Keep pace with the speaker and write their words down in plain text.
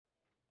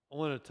I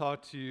want to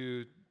talk to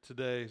you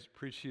today,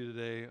 preach to you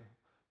today.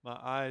 My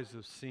eyes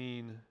have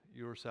seen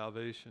your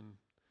salvation.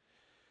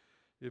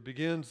 It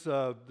begins,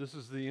 this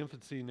is the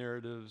infancy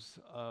narratives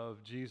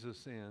of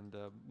Jesus, and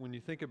when you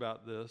think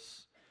about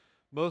this,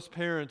 most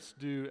parents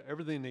do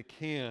everything they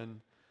can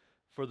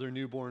for their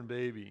newborn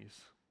babies.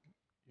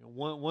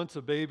 Once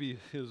a baby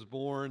is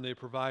born, they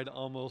provide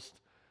almost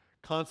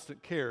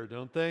constant care,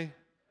 don't they?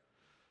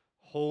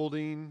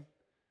 Holding,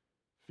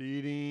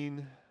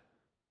 feeding,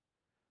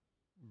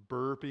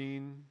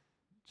 burping,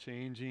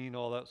 changing,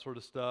 all that sort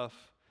of stuff.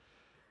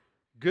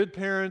 Good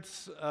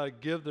parents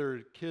give their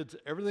kids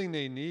everything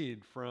they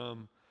need,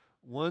 from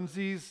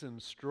onesies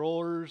and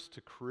strollers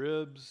to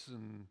cribs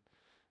and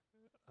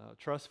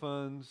trust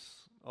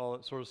funds, all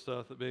that sort of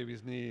stuff that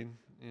babies need.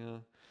 Yeah.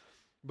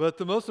 But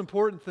the most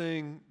important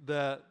thing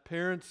that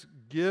parents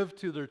give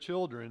to their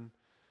children,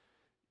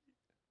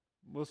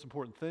 most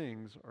important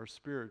things, are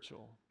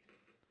spiritual.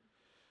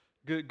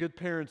 Good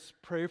parents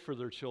pray for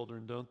their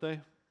children, don't they?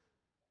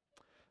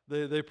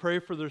 They pray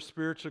for their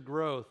spiritual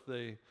growth.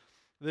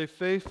 They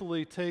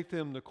faithfully take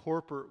them to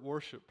corporate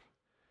worship.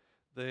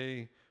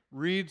 They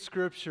read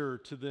Scripture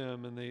to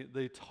them, and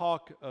they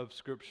talk of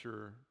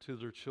Scripture to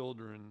their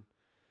children.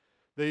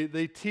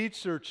 They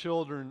teach their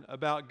children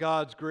about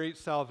God's great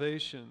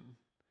salvation.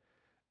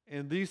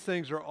 And these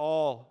things are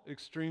all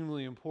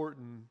extremely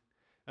important.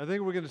 I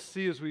think we're going to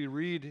see as we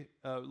read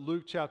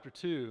Luke chapter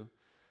 2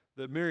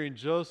 that Mary and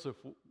Joseph,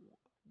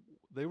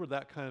 they were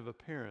that kind of a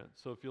parent.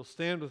 So if you'll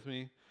stand with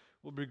me,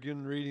 we'll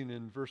begin reading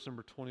in verse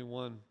number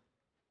 21.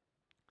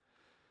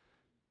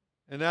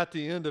 And at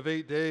the end of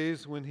 8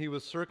 days, when he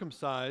was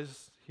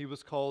circumcised, he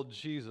was called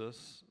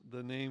Jesus,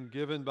 the name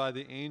given by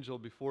the angel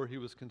before he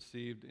was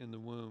conceived in the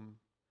womb.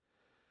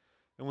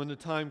 And when the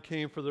time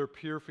came for their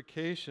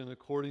purification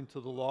according to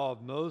the law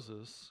of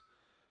Moses,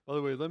 by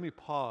the way, let me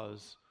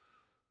pause.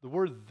 The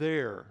word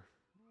there,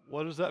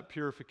 what is that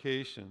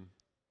purification?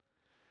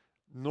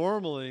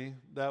 Normally,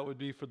 that would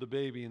be for the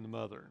baby and the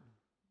mother.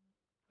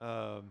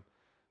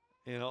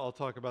 And I'll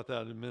talk about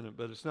that in a minute,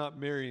 but it's not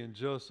Mary and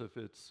Joseph,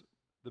 it's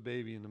the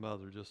baby and the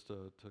mother, just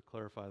to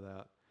clarify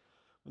that.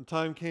 When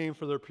time came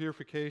for their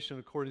purification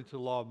according to the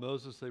law of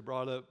Moses, they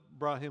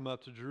brought him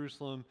up to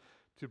Jerusalem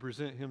to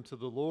present him to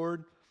the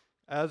Lord.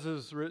 As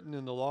is written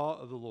in the law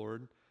of the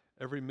Lord,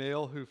 every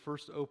male who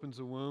first opens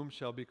a womb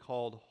shall be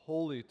called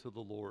holy to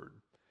the Lord.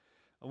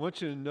 I want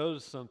you to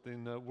notice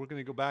something. We're going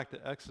to go back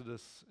to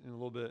Exodus in a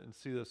little bit and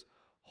see this.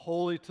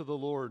 Holy to the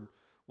Lord.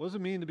 What does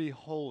it mean to be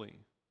holy?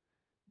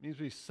 It means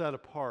to be set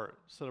apart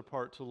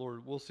to the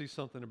Lord. We'll see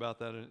something about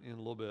that in a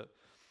little bit.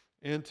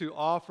 And to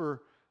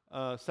offer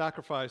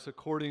sacrifice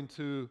according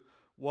to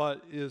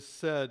what is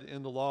said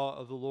in the law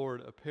of the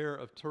Lord, a pair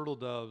of turtle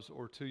doves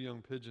or 2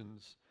 young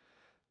pigeons.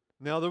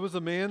 Now there was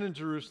a man in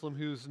Jerusalem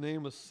whose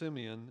name was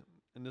Simeon,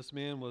 and this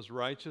man was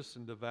righteous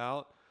and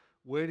devout,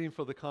 waiting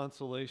for the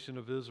consolation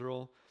of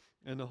Israel,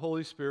 and the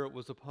Holy Spirit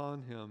was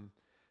upon him.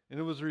 And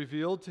it was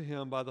revealed to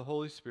him by the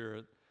Holy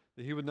Spirit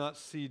that he would not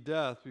see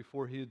death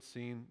before he had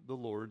seen the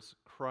Lord's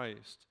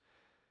Christ.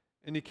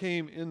 And he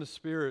came in the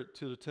Spirit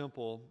to the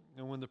temple,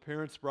 and when the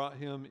parents brought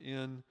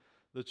in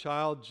the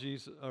child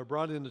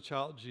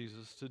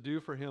Jesus to do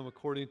for him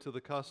according to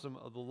the custom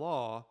of the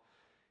law,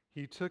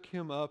 he took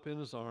him up in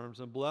his arms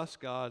and blessed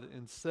God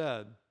and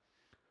said,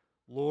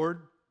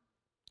 Lord,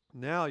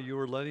 now you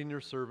are letting your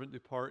servant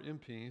depart in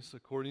peace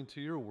according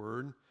to your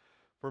word,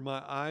 for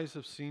my eyes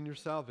have seen your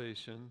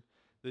salvation,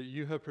 that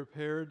you have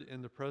prepared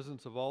in the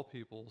presence of all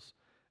peoples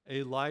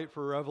a light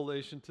for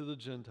revelation to the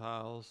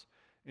Gentiles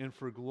and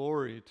for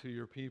glory to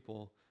your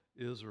people,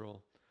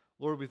 Israel.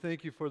 Lord, we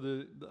thank you for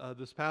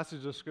this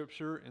passage of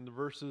Scripture and the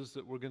verses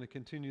that we're going to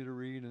continue to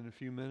read in a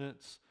few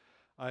minutes.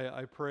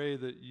 I pray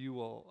that you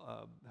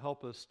will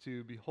help us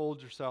to behold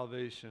your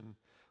salvation,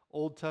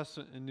 Old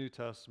Testament and New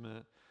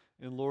Testament,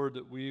 and Lord,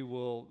 that we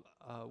will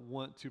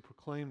want to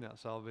proclaim that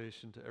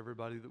salvation to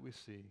everybody that we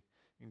see.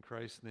 In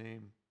Christ's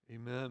name,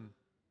 amen.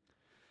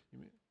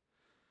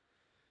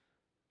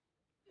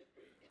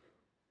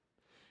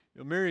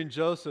 Mary and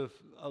Joseph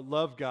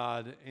loved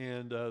God,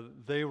 and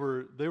they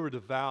were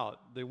devout.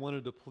 They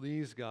wanted to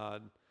please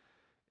God.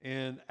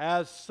 And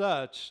as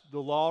such, the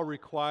law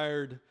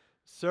required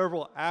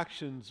several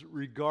actions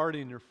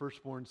regarding their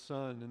firstborn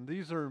son. And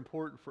these are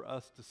important for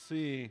us to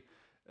see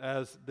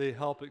as they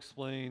help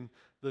explain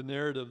the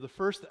narrative. The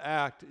first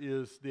act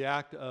is the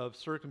act of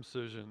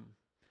circumcision.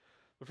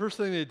 The first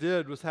thing they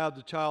did was have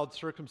the child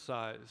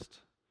circumcised.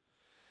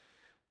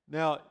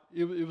 Now,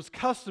 it was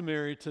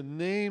customary to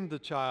name the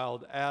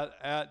child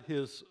at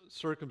his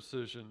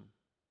circumcision.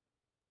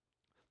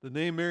 The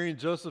name Mary and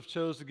Joseph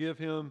chose to give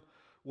him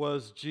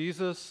was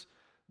Jesus.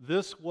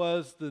 This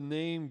was the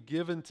name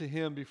given to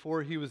him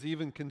before he was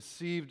even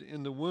conceived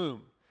in the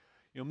womb.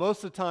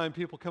 Most of the time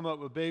people come up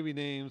with baby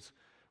names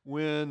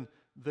when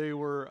they're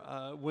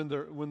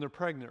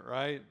pregnant,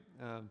 right?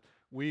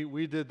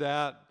 We did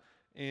that,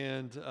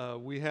 and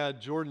we had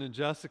Jordan and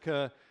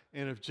Jessica.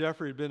 And if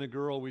Jeffrey had been a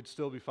girl, we'd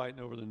still be fighting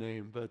over the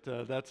name. But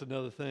that's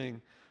another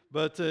thing.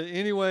 But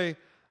anyway,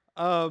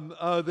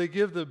 They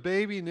give the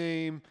baby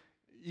name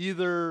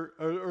either,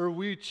 or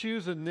we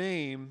choose a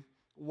name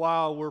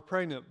while we're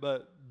pregnant,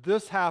 but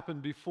this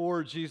happened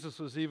before Jesus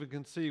was even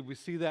conceived. We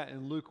see that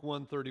in Luke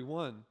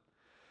 1:31.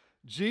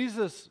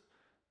 Jesus,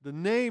 the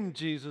name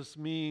Jesus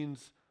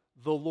means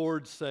the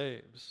Lord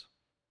saves.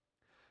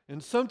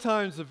 And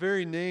sometimes the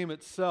very name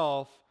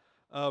itself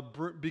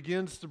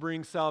begins to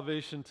bring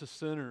salvation to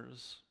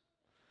sinners.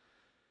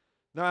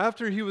 Now,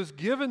 after he was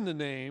given the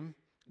name,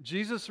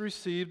 Jesus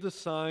received the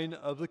sign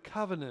of the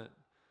covenant.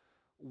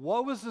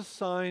 What was the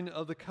sign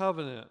of the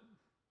covenant?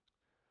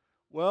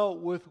 Well,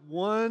 with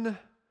one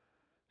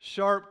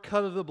sharp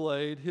cut of the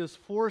blade, his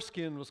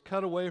foreskin was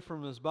cut away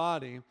from his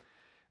body,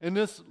 and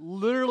this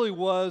literally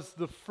was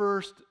the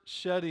first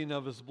shedding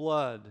of his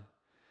blood.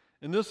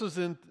 And this was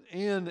in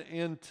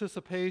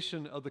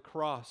anticipation of the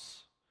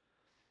cross.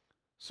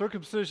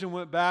 Circumcision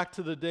went back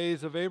to the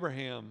days of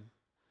Abraham,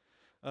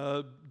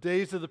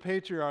 days of the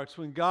patriarchs,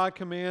 when God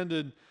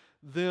commanded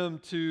them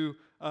to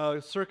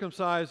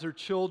circumcise their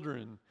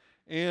children.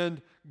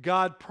 And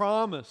God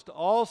promised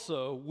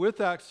also, with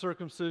that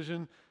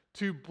circumcision,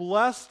 to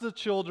bless the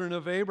children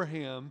of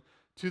Abraham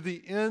to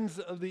the ends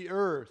of the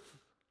earth.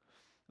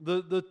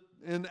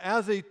 And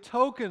as a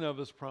token of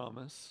his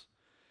promise,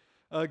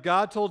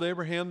 God told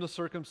Abraham to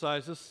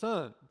circumcise his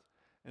son.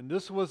 And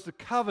this was the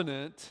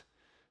covenant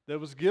that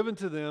was given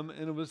to them,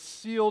 and it was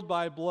sealed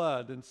by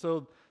blood. And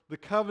so the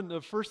covenant,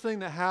 the first thing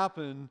that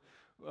happened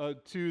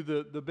to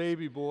the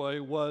baby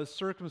boy was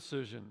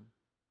circumcision.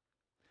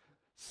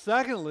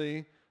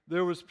 Secondly,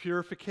 there was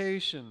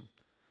purification.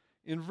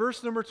 In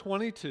verse number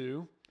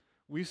 22,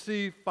 we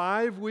see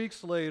 5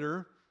 weeks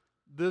later,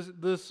 this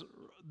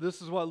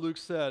is what Luke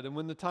said. And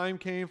when the time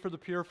came for the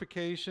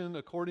purification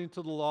according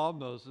to the law of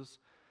Moses,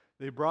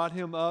 they brought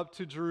him up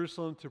to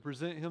Jerusalem to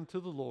present him to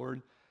the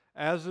Lord,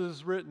 as it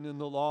is written in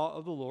the law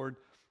of the Lord,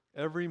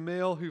 every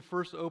male who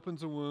first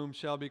opens a womb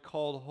shall be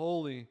called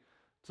holy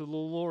to the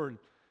Lord.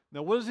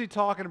 Now, what is he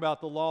talking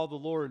about, the law of the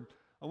Lord?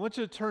 I want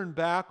you to turn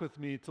back with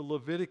me to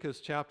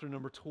Leviticus chapter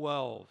number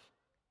 12.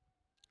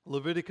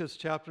 Leviticus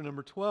chapter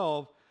number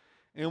 12,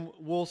 and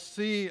we'll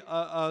see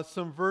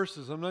some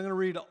verses. I'm not going to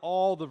read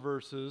all the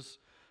verses,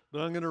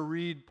 but I'm going to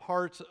read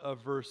parts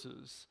of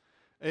verses.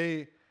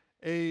 When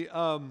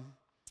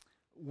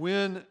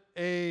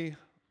a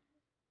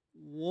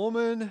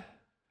woman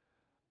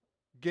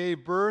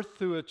gave birth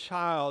to a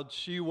child,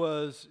 she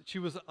was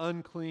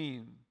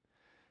unclean.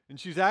 And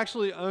she's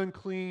actually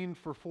unclean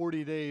for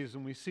 40 days,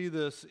 and we see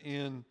this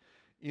in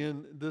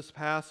this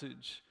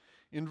passage.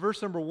 In verse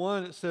number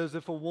 1, it says,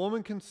 if a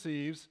woman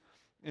conceives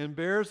and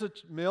bears a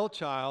male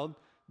child,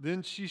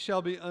 then she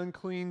shall be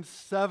unclean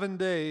 7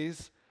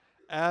 days.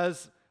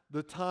 As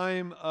the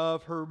time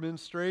of her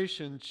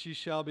menstruation, she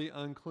shall be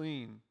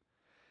unclean.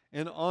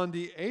 And on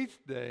the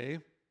 8th day,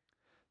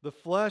 the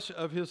flesh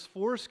of his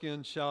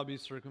foreskin shall be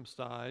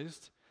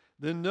circumcised.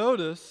 Then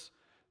notice,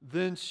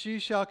 then she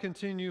shall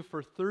continue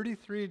for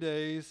 33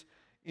 days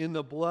in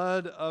the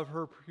blood of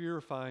her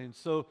purifying.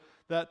 So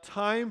that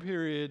time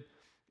period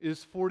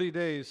is 40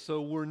 days.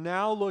 So we're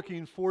now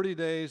looking 40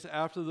 days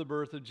after the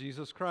birth of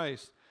Jesus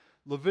Christ.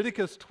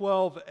 Leviticus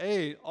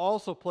 12:8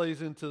 also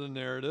plays into the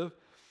narrative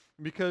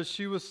because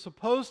she was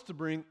supposed to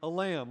bring a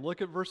lamb.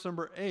 Look at verse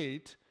number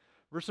 8.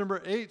 Verse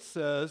number 8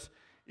 says,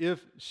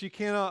 if she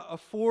cannot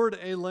afford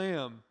a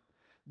lamb,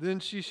 then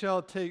she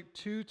shall take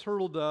 2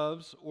 turtle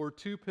doves or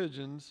 2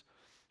 pigeons,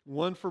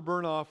 one for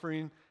burnt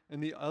offering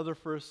and the other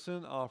for a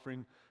sin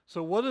offering.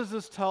 So what does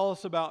this tell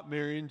us about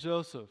Mary and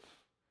Joseph?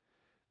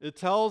 It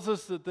tells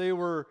us that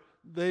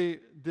they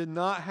did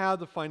not have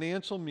the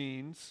financial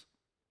means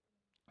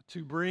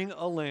to bring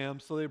a lamb,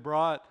 so they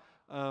brought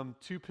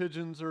 2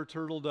 pigeons or a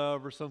turtle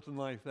dove or something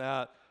like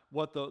that,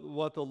 what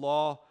the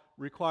law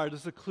required.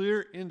 It's a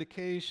clear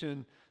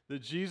indication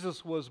that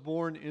Jesus was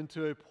born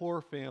into a poor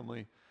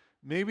family.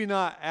 Maybe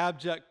not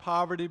abject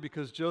poverty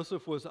because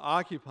Joseph was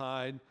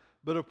occupied,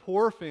 but a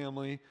poor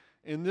family.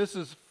 And this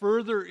is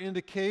further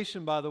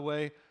indication, by the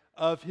way,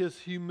 of his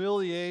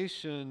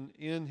humiliation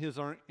in his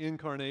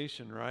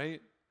incarnation,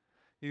 right?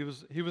 He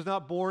was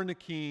not born to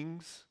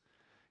kings.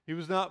 He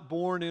was not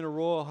born in a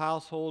royal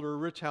household or a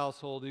rich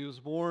household. He was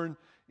born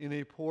in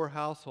a poor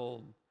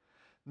household.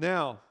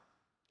 Now,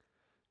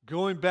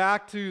 going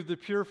back to the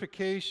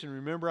purification,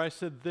 remember I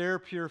said their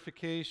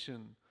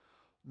purification.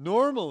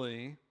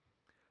 Normally,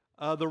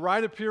 the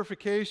rite of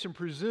purification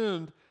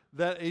presumed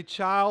that a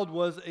child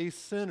was a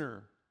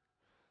sinner.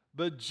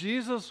 But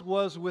Jesus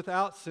was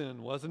without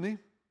sin, wasn't he?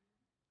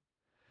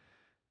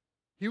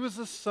 He was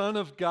the Son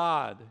of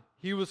God.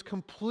 He was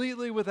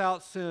completely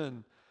without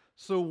sin.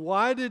 So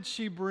why did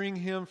she bring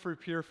him for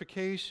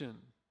purification?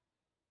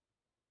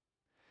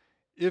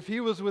 If he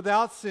was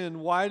without sin,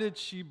 why did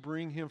she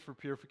bring him for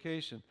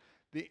purification?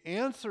 The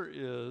answer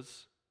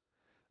is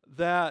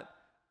that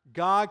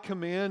God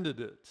commanded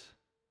it.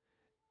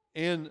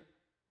 And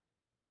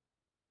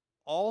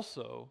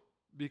also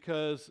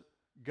because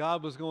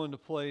God was going to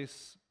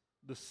place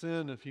the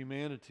sin of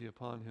humanity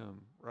upon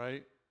him,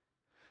 right?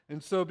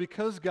 And so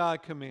because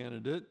God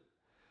commanded it,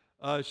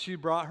 she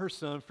brought her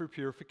son for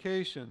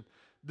purification.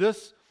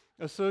 This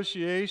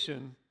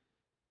association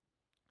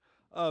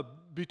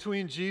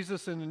between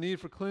Jesus and the need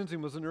for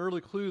cleansing was an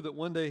early clue that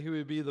one day he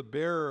would be the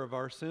bearer of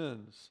our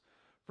sins.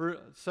 For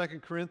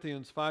 2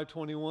 Corinthians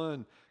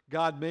 5:21,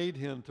 God made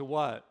him to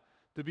what?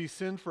 To be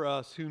sin for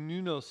us who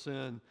knew no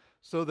sin,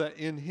 so that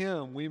in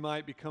him we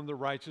might become the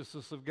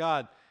righteousness of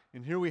God.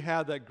 And here we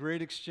have that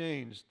great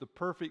exchange. The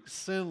perfect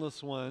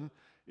sinless one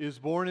is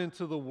born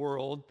into the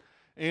world,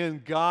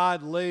 and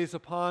God lays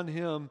upon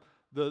him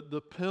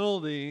the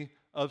penalty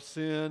of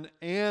sin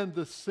and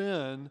the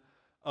sin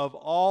of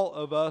all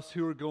of us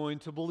who are going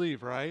to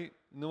believe, right?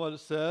 You know what it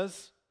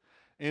says?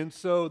 And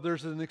so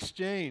there's an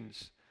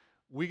exchange.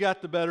 We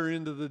got the better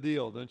end of the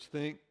deal, don't you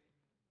think?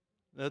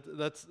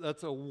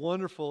 That's a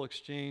wonderful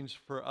exchange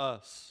for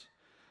us.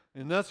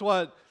 And that's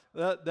what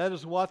that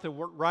is what the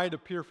rite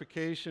of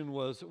purification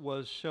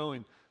was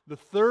showing. The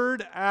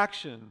third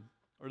action,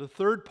 or the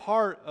third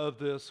part of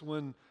this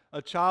when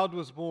a child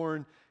was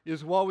born,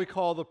 is what we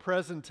call the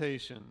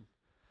presentation.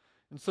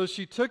 And so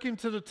she took him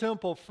to the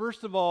temple,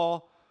 first of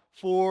all,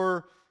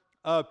 for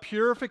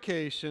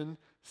purification.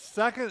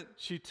 Second,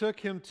 she took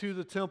him to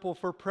the temple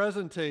for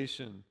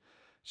presentation.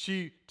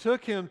 She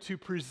took him to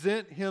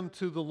present him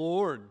to the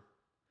Lord.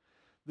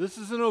 This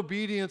is in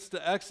obedience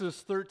to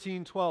Exodus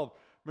 13:12.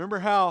 Remember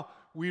how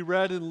we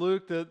read in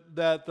Luke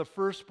that the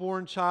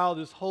firstborn child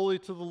is holy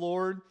to the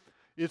Lord?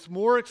 It's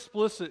more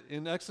explicit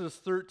in Exodus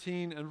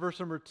 13 and verse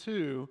number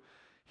 2.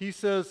 He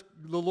says,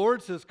 the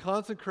Lord says,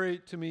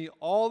 consecrate to me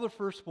all the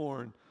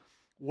firstborn.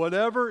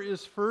 Whatever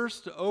is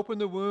first to open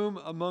the womb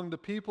among the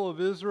people of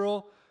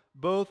Israel,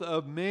 both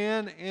of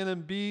man and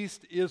of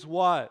beast, is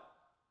what?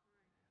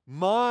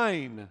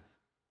 Mine.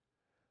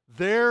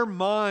 They're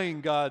mine,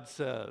 God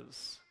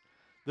says.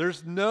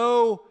 There's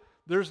no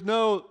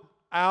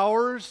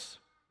ours.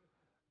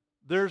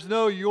 There's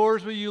no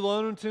yours, will you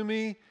loan them to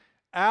me?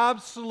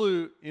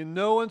 Absolute, in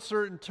no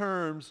uncertain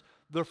terms,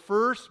 the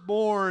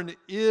firstborn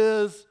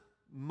is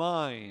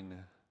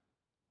mine.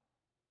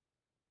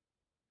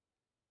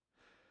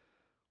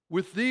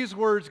 With these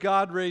words,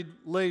 God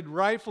laid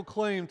rightful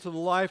claim to the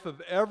life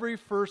of every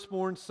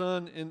firstborn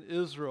son in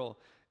Israel.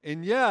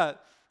 And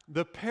yet,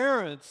 the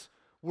parents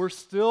were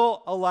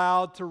still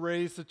allowed to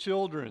raise the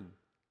children.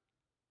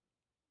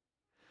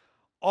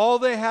 All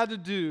they had to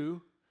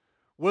do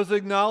was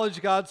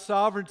acknowledge God's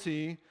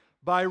sovereignty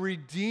by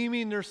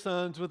redeeming their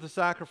sons with a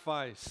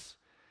sacrifice.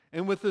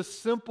 And with this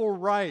simple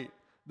rite,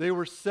 they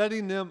were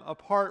setting them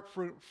apart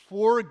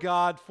for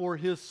God for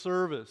His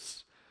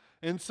service.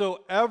 And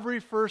so every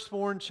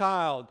firstborn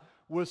child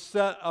was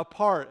set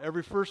apart,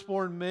 every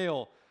firstborn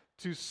male,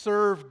 to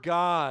serve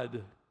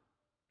God.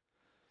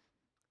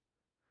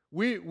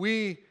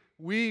 We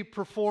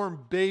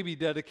perform baby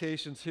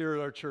dedications here at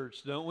our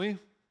church, don't we?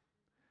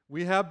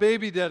 We have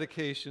baby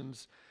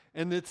dedications,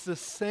 and it's the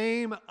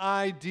same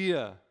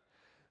idea.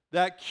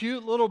 That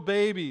cute little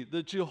baby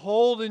that you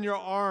hold in your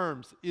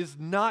arms is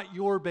not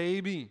your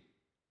baby.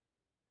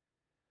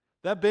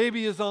 That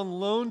baby is on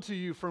loan to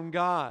you from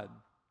God.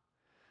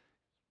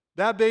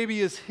 That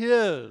baby is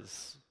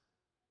His.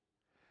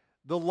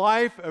 The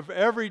life of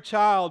every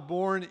child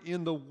born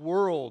in the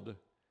world,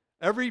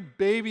 every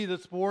baby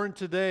that's born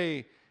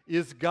today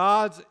is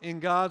God's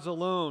and God's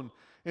alone.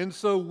 And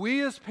so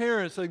we as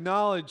parents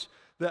acknowledge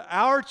that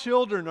our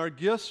children are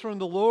gifts from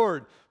the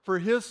Lord for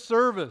His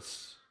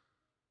service.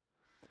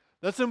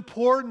 That's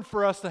important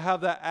for us to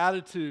have that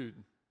attitude.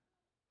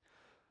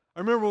 I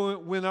remember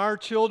when our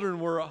children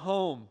were at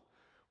home,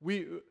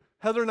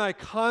 Heather and I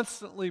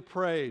constantly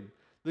prayed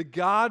that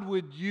God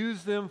would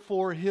use them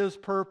for His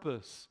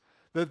purpose,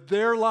 that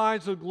their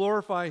lives would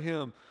glorify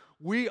Him.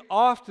 We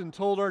often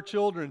told our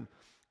children,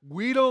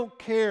 we don't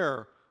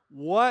care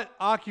what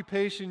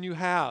occupation you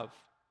have.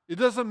 It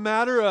doesn't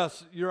matter to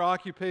us, your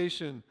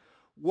occupation.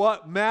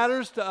 What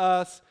matters to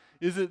us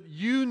is that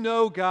you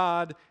know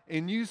God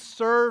and you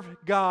serve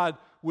God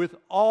with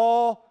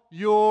all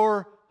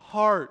your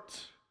heart.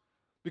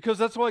 Because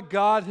that's what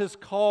God has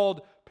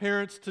called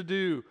parents to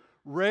do.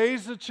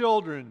 Raise the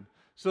children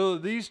so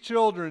that these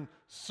children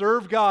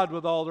serve God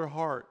with all their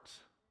heart.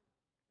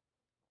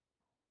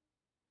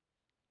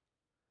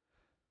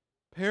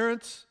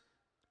 Parents,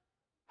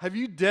 have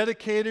you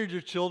dedicated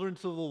your children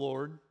to the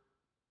Lord?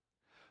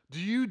 Do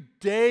you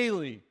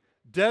daily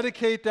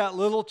dedicate that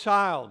little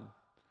child?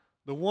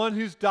 The one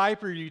whose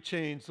diaper you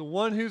changed, the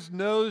one whose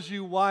nose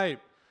you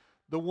wipe,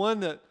 the one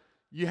that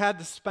you had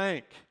to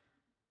spank,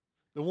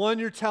 the one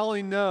you're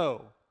telling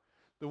no,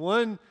 the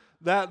one,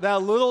 that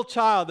little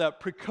child,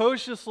 that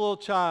precocious little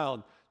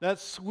child, that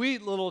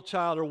sweet little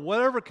child, or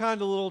whatever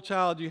kind of little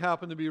child you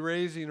happen to be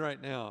raising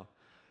right now.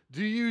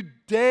 Do you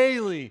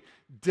daily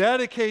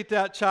dedicate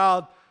that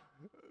child?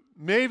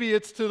 Maybe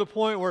it's to the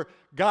point where,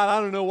 God, I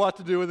don't know what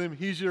to do with him,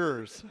 he's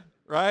yours,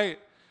 right?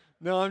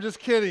 No, I'm just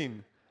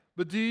kidding.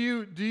 But do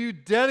you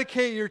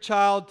dedicate your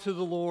child to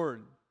the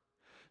Lord?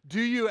 Do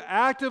you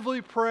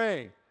actively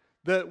pray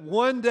that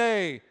one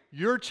day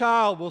your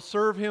child will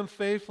serve Him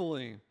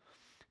faithfully?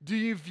 Do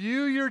you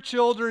view your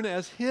children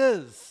as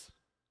His?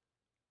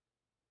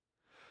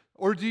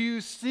 Or do you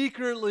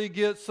secretly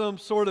get some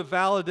sort of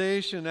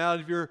validation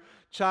out of your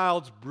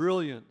child's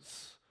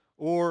brilliance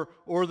or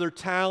their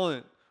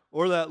talent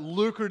or that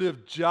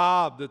lucrative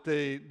job that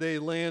they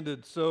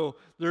landed? So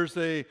there's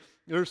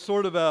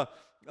sort of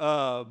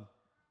a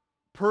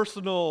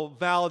personal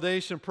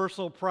validation,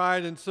 personal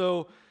pride, and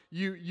so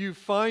you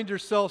find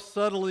yourself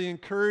subtly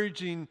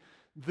encouraging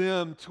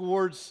them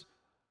towards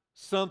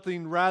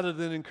something rather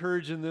than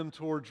encouraging them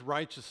towards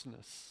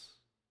righteousness.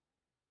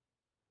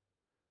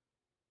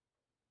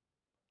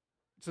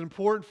 It's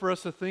important for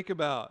us to think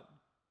about.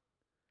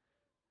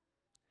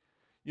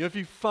 If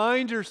you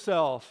find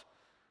yourself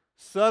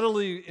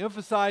subtly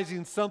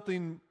emphasizing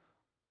something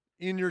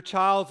in your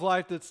child's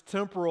life that's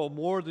temporal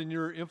more than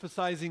you're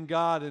emphasizing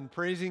God and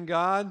praising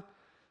God,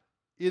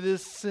 it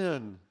is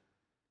sin.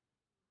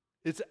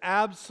 It's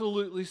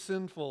absolutely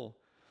sinful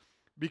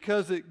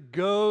because it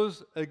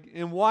goes,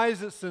 and why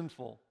is it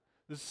sinful?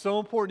 This is so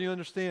important you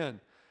understand.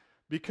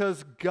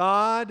 Because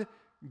God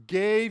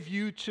gave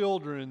you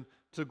children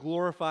to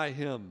glorify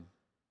Him.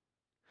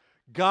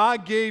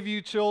 God gave you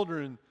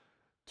children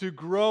to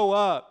grow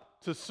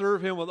up to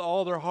serve Him with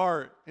all their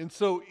heart. And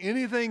so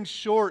anything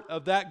short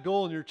of that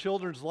goal in your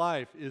children's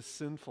life is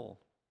sinful.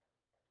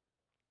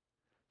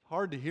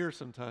 Hard to hear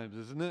sometimes,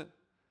 isn't it?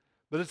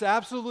 But it's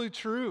absolutely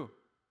true.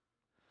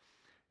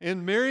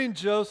 And Mary and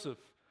Joseph,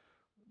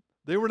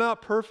 they were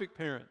not perfect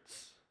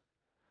parents,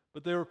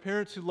 but they were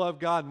parents who loved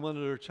God and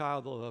wanted their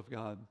child to love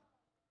God.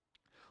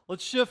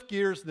 Let's shift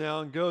gears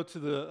now and go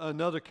to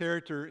another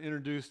character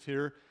introduced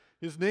here.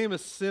 His name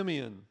is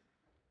Simeon.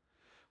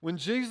 When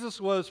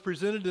Jesus was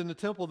presented in the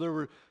temple, there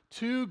were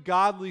two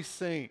godly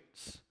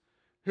saints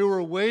who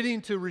were waiting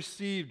to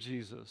receive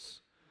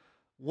Jesus.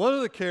 One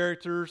of the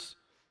characters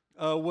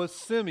was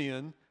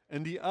Simeon,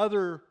 and the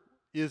other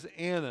is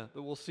Anna,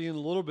 that we'll see in a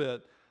little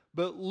bit.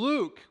 But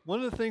Luke,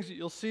 one of the things that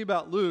you'll see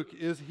about Luke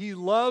is he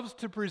loves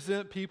to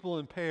present people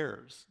in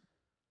pairs.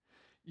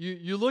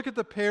 You look at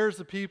the pairs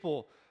of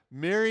people,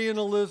 Mary and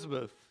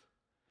Elizabeth,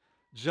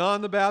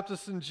 John the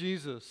Baptist and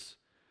Jesus.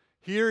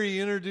 Here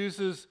he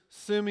introduces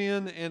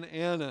Simeon and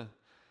Anna.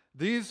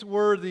 These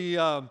were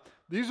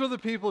the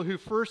people who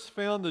first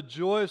found the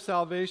joy of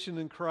salvation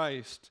in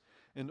Christ,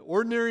 an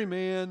ordinary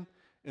man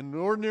and an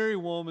ordinary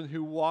woman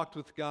who walked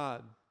with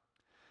God.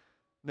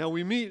 Now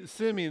we meet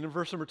Simeon in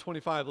verse number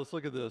 25. Let's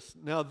look at this.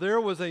 Now there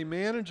was a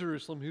man in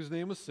Jerusalem whose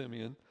name was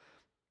Simeon,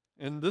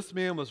 and this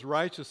man was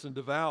righteous and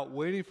devout,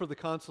 waiting for the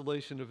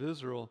consolation of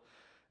Israel.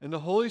 And the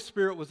Holy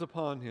Spirit was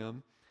upon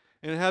him,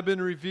 and it had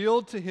been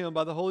revealed to him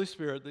by the Holy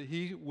Spirit that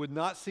he would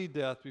not see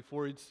death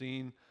before he'd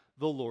seen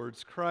the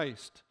Lord's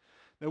Christ.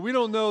 Now we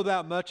don't know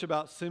that much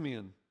about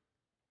Simeon.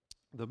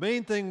 The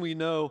main thing we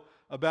know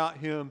about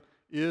him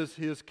is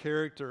his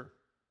character.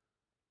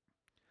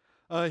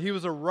 He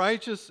was a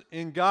righteous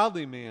and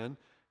godly man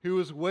who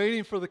was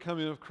waiting for the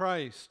coming of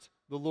Christ,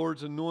 the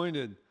Lord's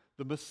anointed,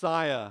 the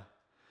Messiah.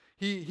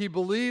 He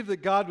believed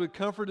that God would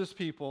comfort his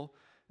people,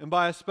 and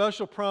by a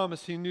special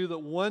promise, he knew that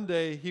one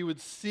day he would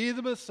see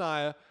the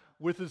Messiah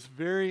with his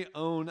very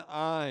own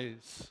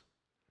eyes.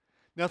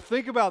 Now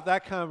think about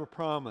that kind of a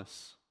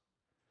promise.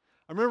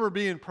 I remember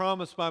being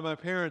promised by my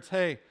parents,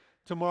 hey,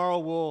 tomorrow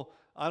we'll,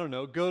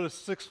 go to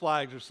Six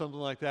Flags or something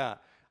like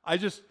that.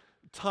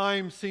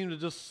 Time seemed to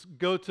just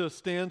go to a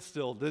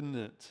standstill, didn't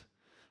it?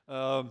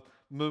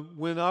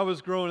 When I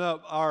was growing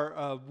up,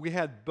 we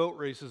had boat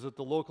races at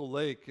the local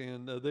lake,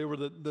 and they were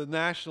the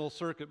national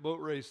circuit boat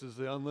races,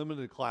 the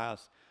unlimited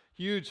class,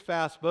 huge,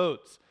 fast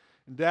boats.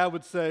 And Dad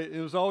would say, it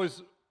was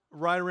always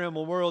right around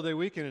Memorial Day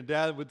weekend, and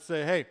Dad would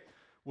say, hey,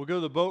 we'll go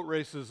to the boat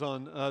races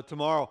on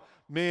tomorrow.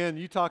 Man,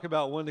 you talk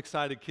about one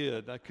excited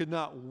kid. I could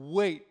not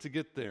wait to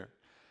get there.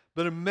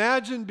 But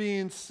imagine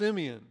being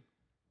Simeon.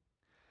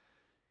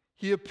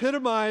 He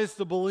epitomized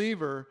the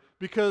believer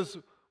because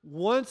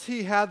once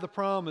he had the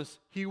promise,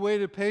 he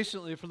waited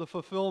patiently for the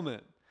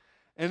fulfillment.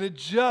 And it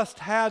just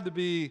had to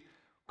be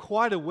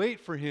quite a wait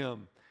for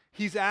him.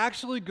 He's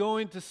actually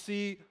going to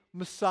see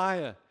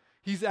Messiah.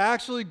 He's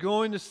actually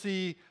going to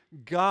see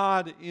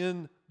God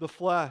in the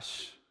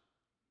flesh.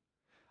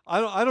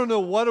 I don't know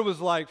what it was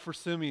like for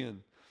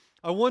Simeon.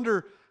 I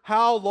wonder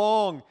how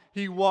long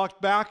he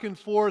walked back and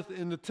forth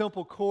in the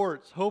temple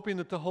courts, hoping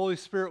that the Holy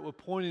Spirit would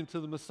point him to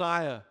the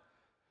Messiah.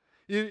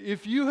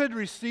 If you had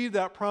received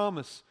that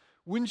promise,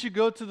 wouldn't you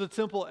go to the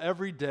temple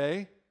every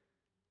day?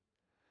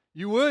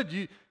 You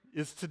would.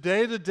 Is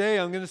today the day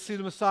I'm going to see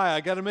the Messiah? I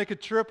got to make a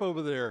trip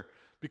over there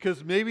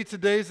because maybe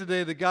today's the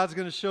day that God's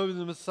going to show me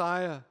the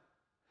Messiah.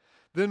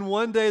 Then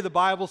one day the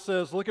Bible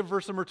says, look at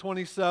verse number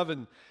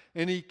 27,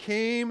 and he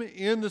came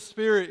in the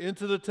Spirit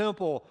into the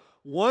temple.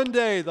 One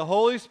day the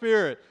Holy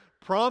Spirit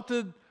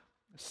prompted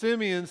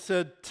Simeon,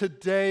 said,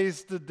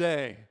 today's the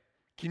day.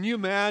 Can you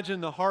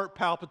imagine the heart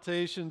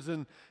palpitations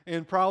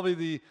and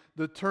probably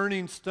the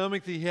turning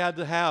stomach that he had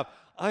to have?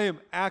 I am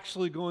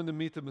actually going to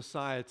meet the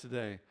Messiah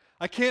today.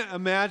 I can't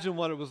imagine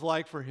what it was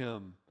like for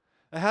him.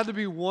 It had to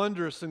be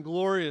wondrous and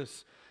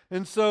glorious.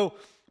 And so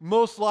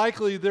most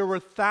likely there were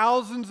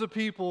thousands of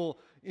people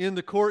in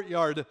the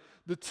courtyard.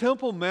 The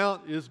Temple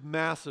Mount is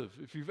massive.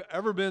 If you've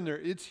ever been there,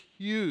 it's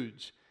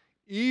huge.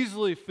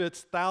 Easily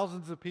fits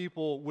thousands of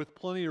people with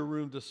plenty of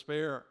room to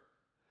spare.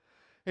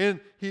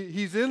 And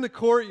he's in the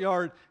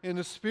courtyard, and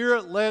the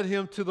Spirit led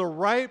him to the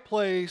right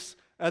place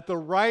at the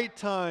right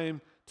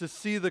time to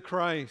see the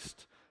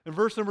Christ. And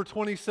verse number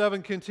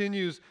 27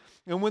 continues,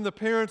 and when the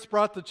parents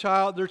brought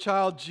their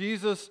child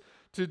Jesus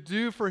to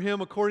do for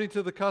him according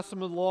to the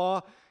custom of the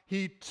law,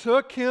 he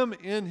took him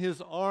in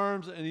his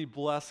arms and he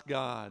blessed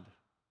God.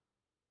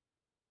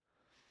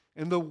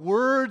 And the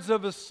words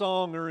of his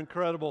song are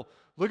incredible.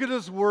 Look at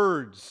his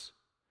words.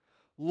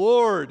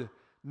 Lord,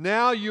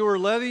 now you are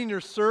letting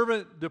your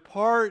servant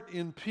depart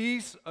in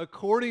peace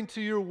according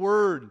to your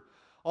word.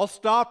 I'll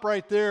stop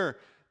right there.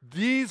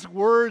 These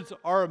words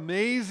are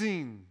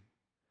amazing.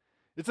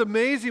 It's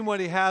amazing what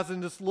he has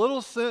in this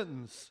little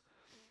sentence.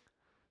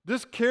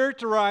 This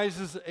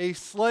characterizes a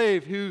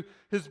slave who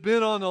has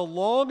been on a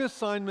long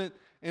assignment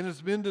and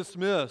has been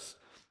dismissed.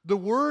 The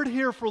word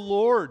here for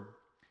Lord,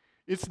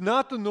 it's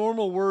not the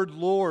normal word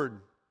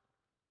Lord.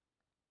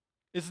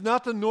 It's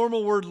not the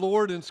normal word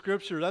Lord in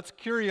Scripture. That's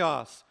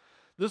kurios.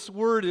 This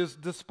word is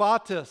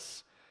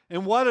despotes.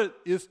 And what it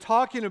is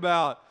talking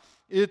about,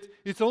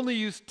 it's only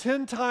used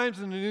 10 times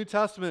in the New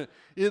Testament.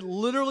 It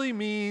literally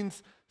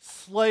means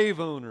slave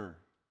owner,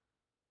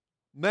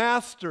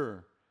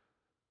 master.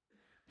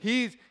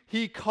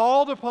 He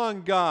called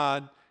upon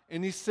God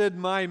and he said,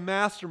 my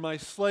master, my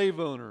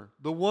slave owner,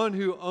 the one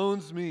who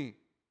owns me.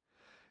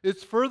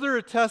 It's further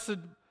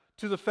attested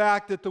to the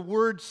fact that the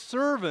word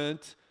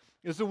servant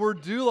is the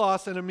word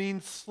doulos and it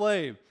means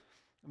slave.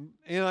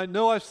 And I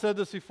know I've said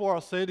this before,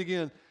 I'll say it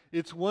again.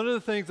 It's one of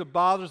the things that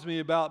bothers me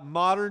about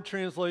modern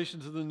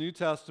translations of the New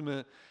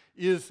Testament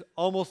is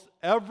almost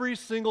every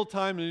single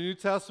time in the New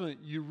Testament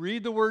you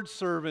read the word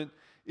servant,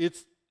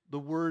 it's the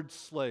word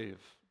slave.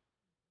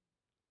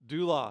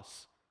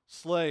 Doulos,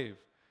 slave.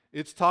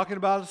 It's talking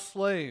about a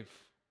slave.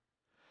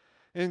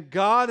 And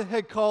God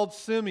had called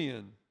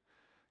Simeon,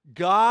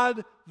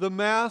 God the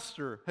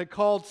Master had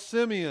called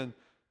Simeon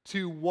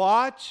to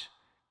watch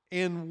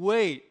and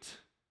wait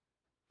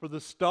for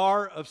the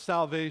star of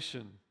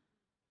salvation.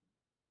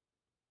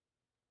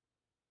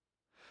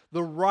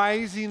 The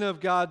rising of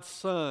God's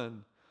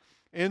Son.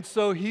 And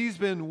so he's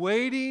been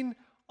waiting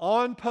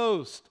on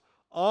post,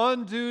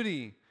 on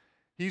duty.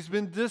 He's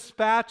been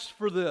dispatched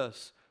for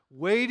this.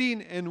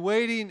 Waiting and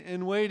waiting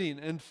and waiting.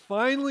 And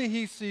finally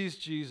he sees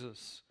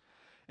Jesus.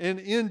 And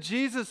in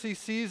Jesus he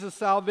sees the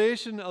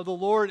salvation of the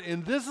Lord.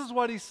 And this is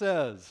what he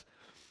says.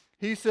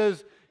 He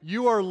says,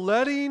 you are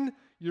letting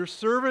your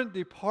servant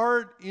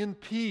depart in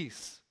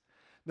peace.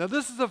 Now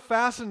this is a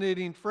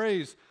fascinating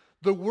phrase.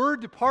 The word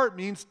depart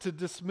means to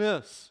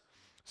dismiss.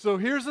 So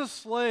here's a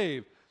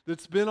slave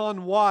that's been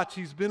on watch.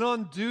 He's been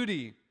on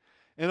duty.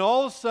 And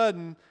all of a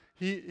sudden,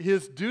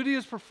 his duty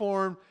is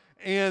performed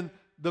and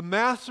the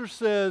master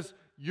says,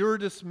 you're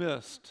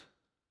dismissed.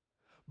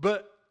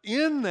 But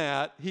in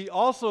that, he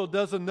also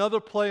does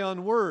another play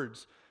on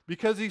words.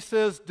 Because he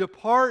says,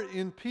 depart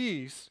in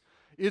peace,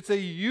 it's a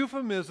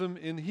euphemism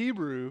in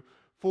Hebrew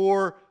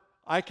for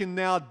I can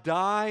now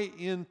die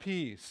in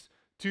peace.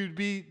 To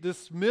be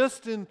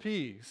dismissed in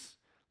peace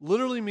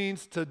literally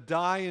means to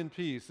die in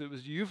peace. It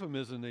was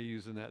euphemism they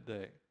used in that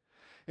day.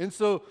 And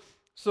so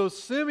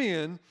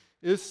Simeon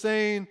is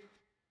saying,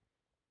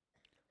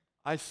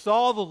 I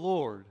saw the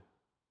Lord,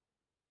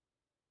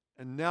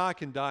 and now I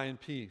can die in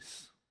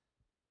peace.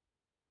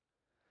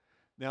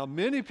 Now,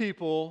 many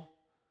people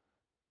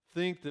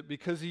think that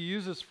because he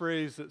used this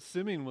phrase that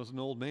Simeon was an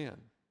old man.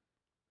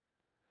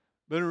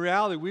 But in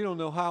reality, we don't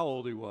know how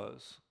old he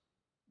was.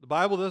 The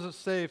Bible doesn't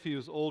say if he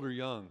was old or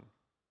young.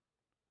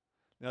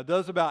 Now, it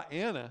does about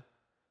Anna,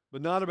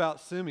 but not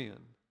about Simeon.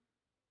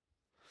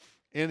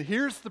 And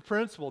here's the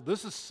principle.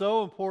 This is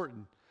so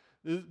important.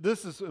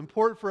 This is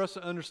important for us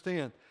to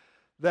understand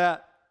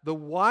that the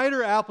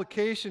wider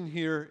application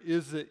here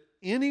is that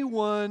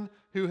anyone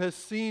who has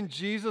seen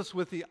Jesus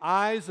with the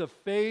eyes of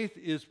faith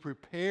is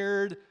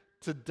prepared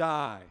to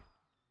die.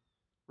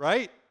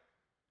 Right?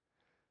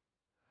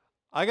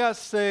 I got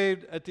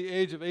saved at the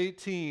age of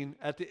 18.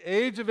 At the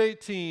age of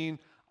 18,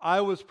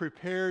 I was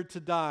prepared to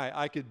die.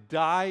 I could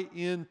die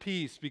in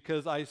peace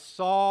because I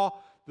saw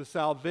the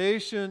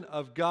salvation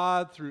of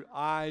God through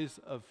eyes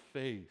of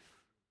faith.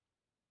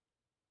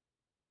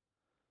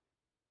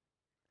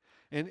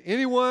 And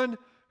anyone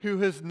who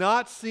has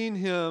not seen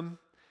him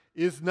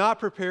is not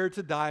prepared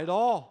to die at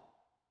all.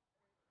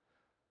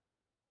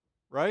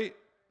 Right?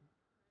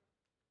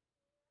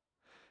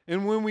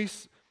 And when we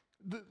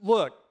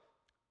look,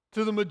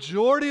 to the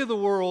majority of the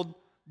world,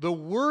 the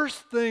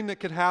worst thing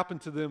that could happen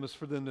to them is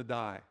for them to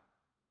die.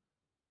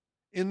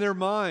 In their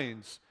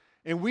minds.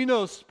 And we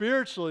know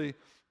spiritually,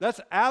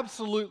 that's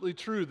absolutely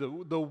true.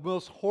 The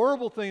most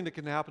horrible thing that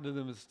can happen to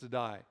them is to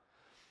die.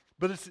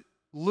 But it's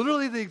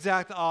literally the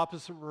exact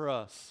opposite for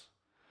us.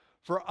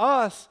 For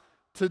us,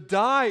 to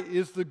die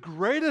is the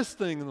greatest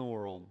thing in the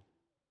world.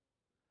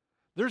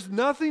 There's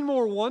nothing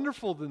more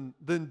wonderful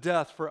than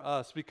death for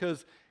us,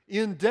 because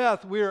in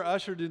death we are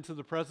ushered into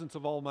the presence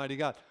of Almighty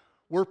God.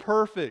 We're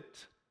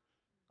perfect.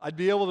 I'd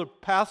be able to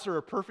pastor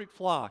a perfect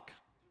flock.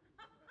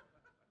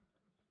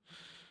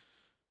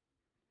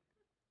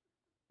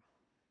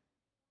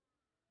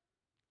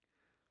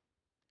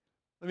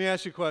 Let me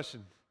ask you a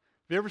question.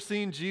 Have you ever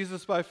seen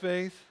Jesus by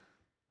faith?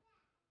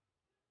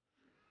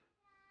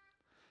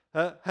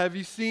 Have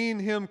you seen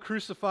him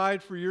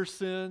crucified for your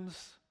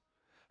sins?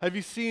 Have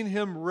you seen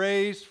him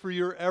raised for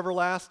your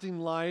everlasting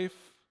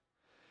life?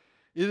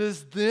 It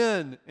is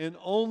then and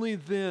only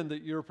then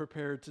that you're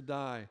prepared to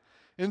die.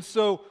 And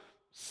so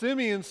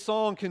Simeon's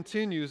song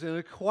continues, and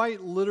it's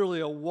quite literally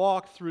a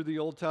walk through the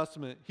Old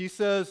Testament. He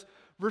says,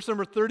 verse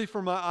number 30,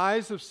 "For my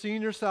eyes have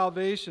seen your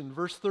salvation."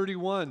 Verse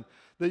 31,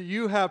 "that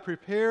you have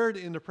prepared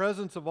in the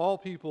presence of all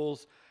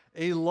peoples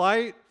a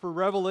light for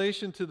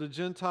revelation to the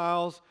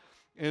Gentiles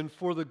and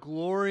for the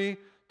glory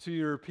to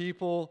your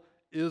people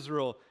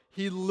Israel."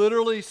 He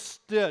literally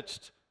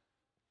stitched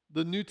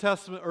the New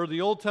Testament or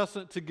the Old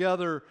Testament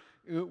together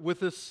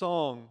with this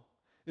song.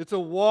 It's a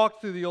walk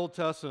through the Old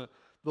Testament.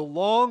 The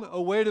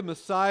long-awaited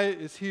Messiah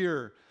is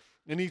here.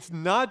 And he's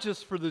not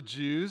just for the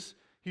Jews,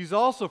 he's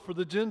also for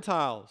the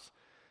Gentiles.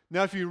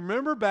 Now, if you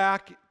remember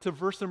back to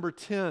verse number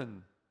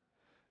 10,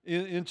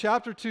 in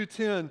chapter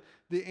 2:10,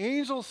 the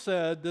angel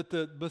said that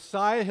the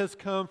Messiah has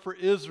come for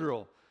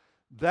Israel.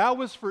 That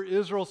was for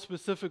Israel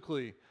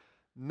specifically.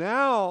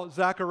 Now,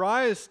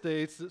 Zechariah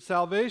states that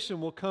salvation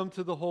will come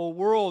to the whole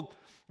world,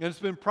 and it's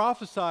been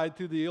prophesied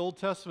through the Old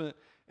Testament.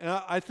 And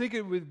I think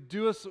it would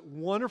do us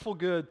wonderful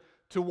good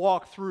to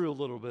walk through a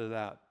little bit of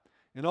that.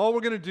 And all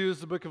we're going to do is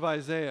the book of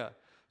Isaiah.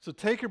 So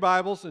take your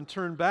Bibles and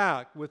turn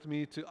back with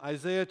me to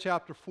Isaiah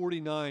chapter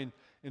 49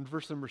 and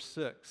verse number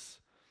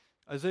 6.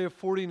 Isaiah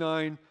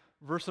 49,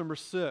 verse number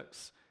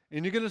 6.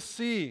 And you're going to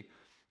see,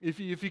 if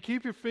you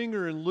keep your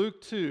finger in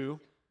Luke 2,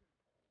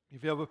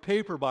 if you have a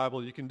paper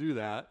Bible, you can do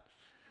that.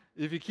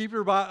 If you keep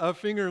your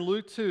finger in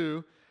Luke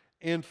 2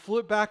 and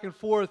flip back and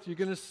forth, you're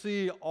going to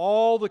see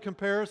all the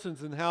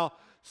comparisons and how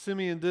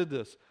Simeon did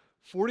this.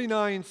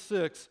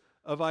 49:6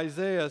 of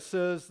Isaiah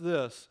says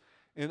this,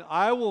 "And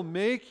I will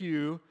make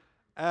you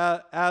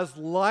as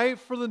light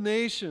for the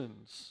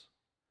nations,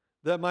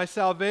 that my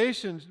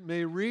salvation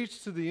may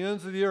reach to the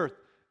ends of the earth."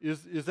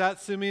 Is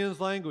that Simeon's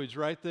language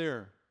right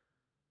there?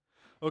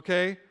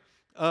 Okay.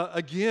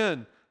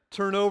 Again,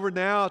 turn over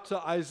now to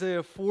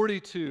Isaiah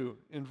 42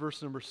 in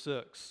verse number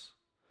 6.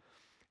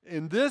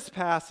 In this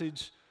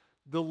passage,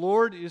 the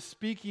Lord is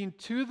speaking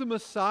to the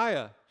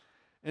Messiah,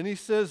 and he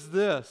says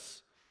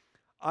this,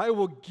 "I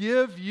will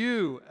give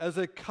you as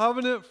a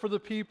covenant for the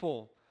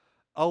people,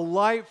 a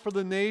light for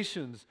the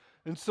nations."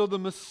 And so the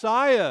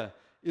Messiah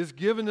is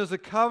given as a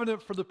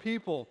covenant for the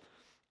people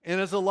and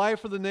as a light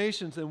for the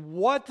nations. And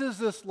what does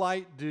this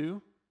light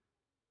do?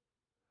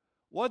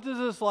 What does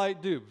this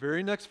light do?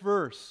 Very next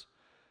verse.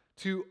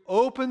 "To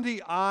open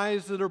the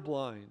eyes that are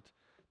blind,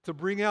 to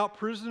bring out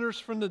prisoners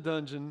from the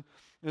dungeon,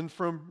 and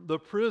from the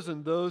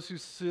prison those who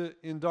sit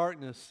in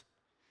darkness."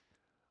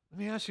 Let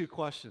me ask you a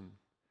question.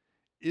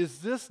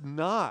 Is this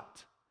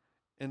not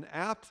an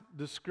apt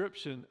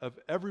description of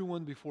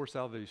everyone before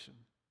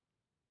salvation?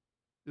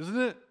 Isn't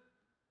it?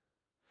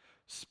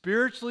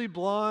 Spiritually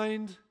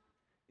blind,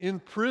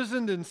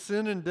 imprisoned in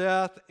sin and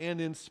death,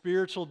 and in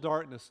spiritual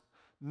darkness.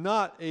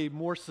 Not a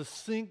more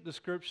succinct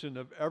description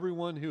of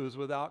everyone who is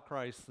without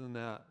Christ than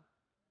that.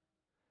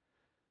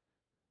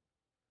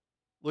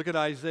 Look at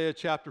Isaiah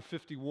chapter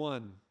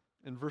 51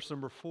 and verse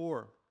number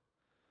 4.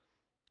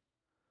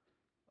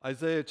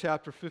 Isaiah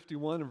chapter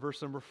 51 and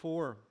verse number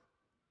 4.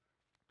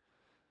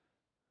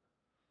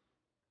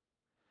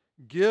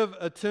 "Give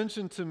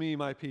attention to me,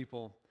 my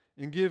people,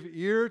 and give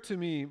ear to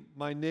me,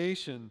 my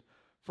nation,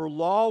 for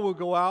law will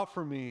go out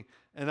from me,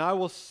 and I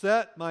will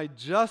set my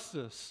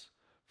justice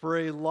for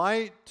a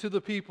light to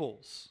the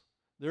peoples."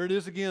 There it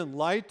is again,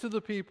 light to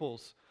the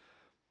peoples.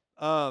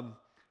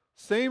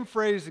 Same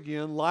phrase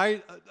again,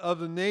 light of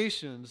the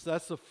nations.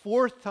 That's the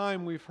fourth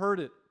time we've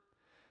heard it.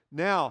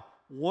 Now,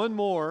 one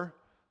more.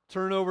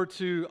 Turn over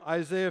to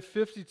Isaiah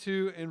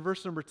 52 and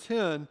verse number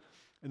 10.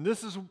 And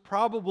this is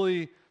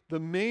probably the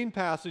main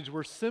passage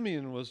where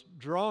Simeon was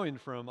drawing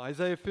from.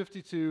 Isaiah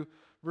 52,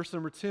 verse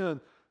number 10.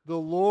 "The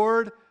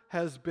Lord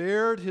has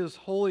bared his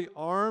holy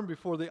arm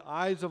before the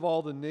eyes of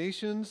all the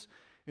nations,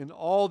 and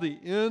all the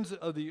ends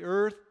of the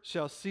earth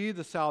shall see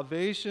the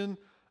salvation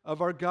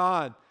of our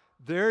God."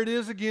 There it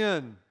is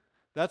again.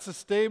 That's a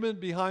statement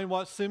behind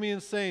what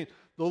Simeon's saying.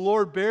 The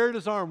Lord bared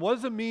his arm. What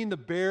does it mean to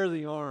bear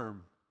the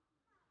arm?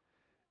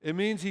 It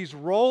means he's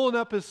rolling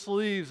up his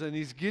sleeves and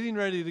he's getting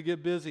ready to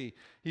get busy.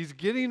 He's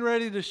getting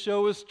ready to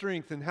show his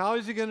strength. And how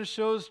is he going to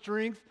show his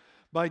strength?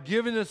 By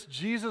giving us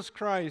Jesus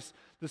Christ,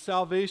 the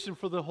salvation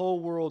for the whole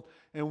world.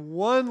 And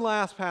one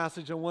last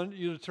passage I want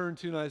you to turn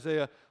to in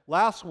Isaiah.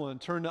 Last one,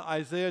 turn to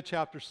Isaiah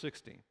chapter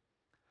 60.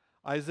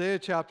 Isaiah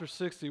chapter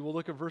 60, we'll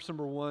look at verse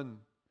number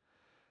 1.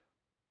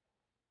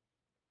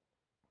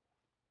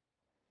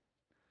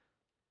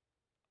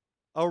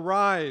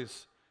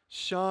 "Arise,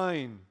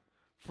 shine,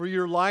 for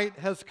your light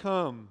has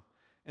come,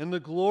 and the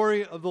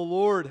glory of the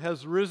Lord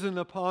has risen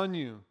upon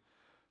you.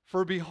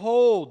 For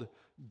behold,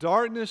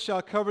 darkness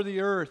shall cover the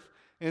earth,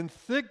 and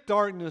thick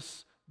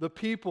darkness the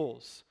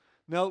peoples.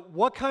 Now,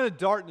 what kind of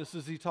darkness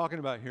is he talking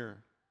about here?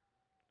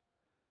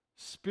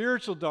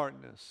 Spiritual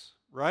darkness,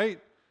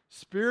 right?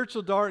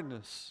 Spiritual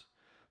darkness.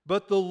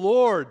 But the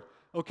Lord,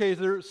 okay,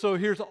 so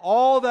here's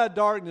all that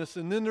darkness,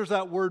 and then there's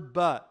that word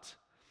but.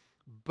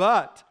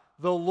 But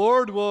the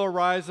Lord will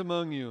arise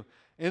among you,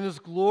 and his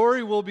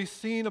glory will be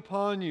seen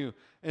upon you,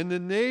 and the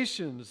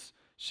nations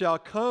shall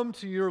come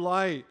to your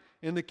light,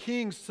 and the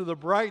kings to the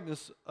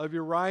brightness of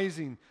your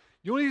rising.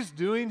 You know what he's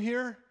doing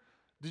here?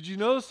 Did you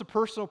notice the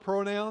personal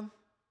pronoun?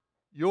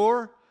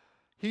 Your?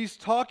 He's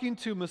talking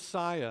to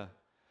Messiah.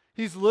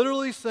 He's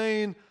literally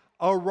saying,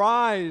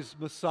 arise,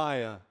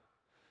 Messiah.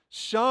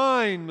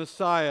 Shine,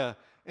 Messiah,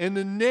 and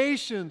the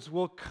nations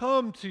will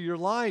come to your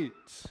light.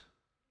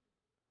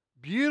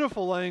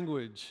 Beautiful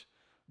language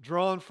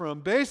drawn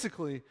from.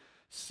 Basically,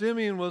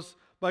 Simeon was,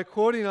 by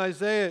quoting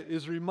Isaiah,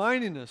 is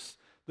reminding us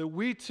that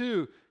we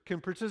too can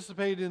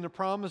participate in the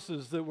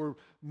promises that were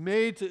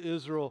made to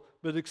Israel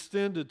but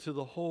extended to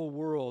the whole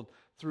world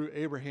through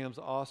Abraham's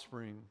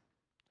offspring.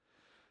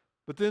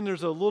 But then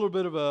there's a little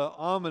bit of an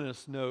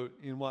ominous note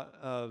in what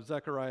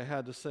Zechariah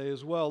had to say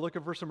as well. Look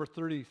at verse number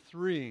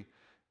 33.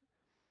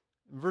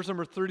 In verse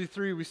number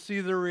 33, we see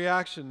their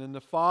reaction, and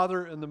the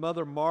father and the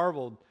mother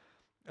marveled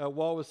at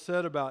what was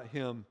said about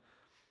him.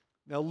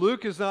 Now,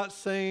 Luke is not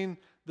saying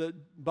that,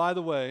 by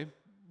the way,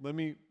 let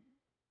me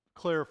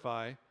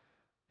clarify,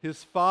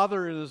 his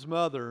father and his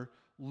mother,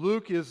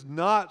 Luke is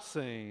not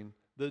saying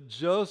that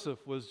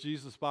Joseph was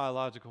Jesus'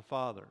 biological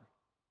father.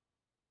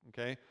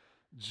 Okay?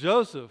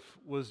 Joseph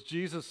was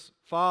Jesus'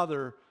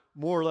 father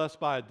more or less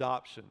by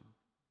adoption.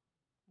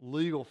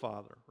 Legal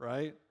father,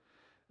 right?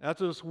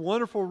 After this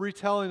wonderful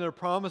retelling of the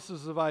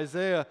promises of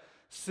Isaiah,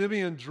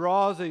 Simeon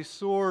draws a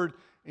sword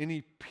and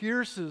he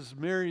pierces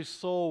Mary's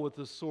soul with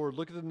his sword.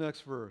 Look at the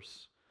next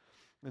verse.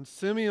 And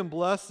Simeon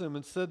blessed him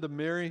and said to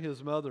Mary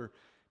his mother,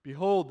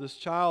 behold, this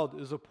child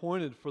is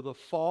appointed for the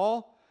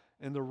fall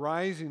and the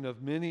rising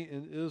of many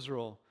in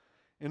Israel,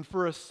 and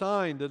for a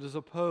sign that is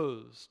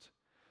opposed.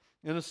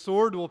 And a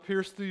sword will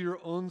pierce through your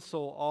own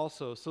soul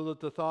also, so that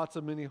the thoughts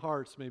of many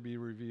hearts may be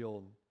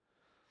revealed.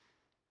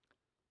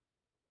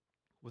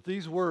 With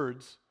these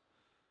words,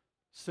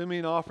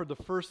 Simeon offered the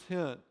first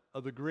hint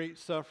of the great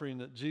suffering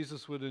that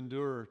Jesus would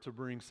endure to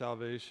bring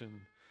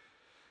salvation.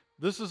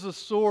 This is a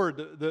sword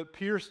that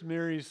pierced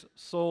Mary's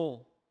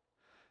soul.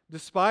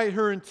 Despite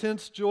her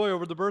intense joy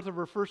over the birth of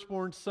her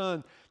firstborn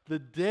son, the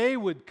day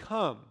would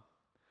come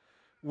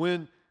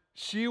when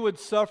she would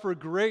suffer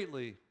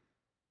greatly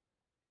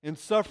and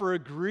suffer a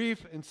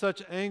grief and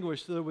such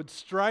anguish that it would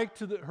strike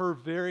to her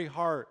very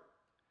heart.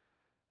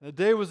 The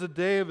day was the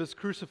day of his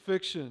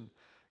crucifixion.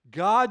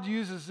 God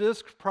uses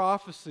this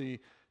prophecy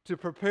to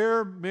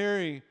prepare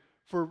Mary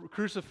for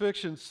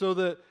crucifixion so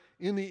that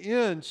in the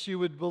end she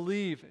would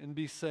believe and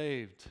be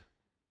saved.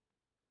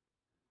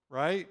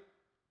 Right?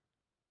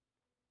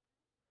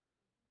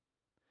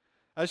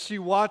 As she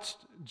watched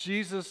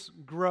Jesus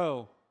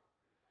grow,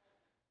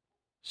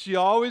 she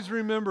always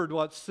remembered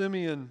what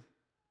Simeon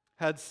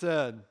had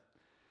said.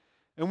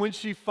 And when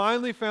she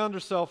finally found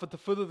herself at the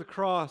foot of the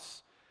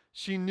cross,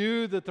 she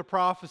knew that the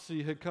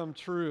prophecy had come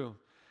true.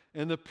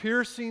 And the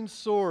piercing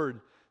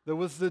sword that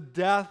was the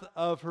death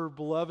of her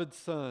beloved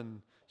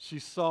son, she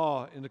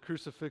saw in the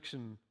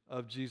crucifixion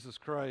of Jesus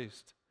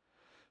Christ.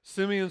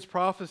 Simeon's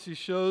prophecy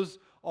shows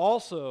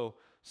also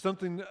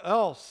something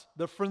else,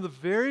 that from the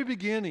very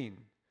beginning,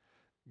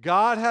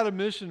 God had a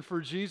mission for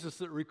Jesus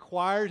that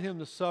required him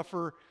to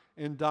suffer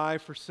and die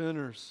for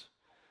sinners.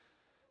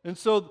 And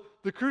so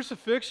the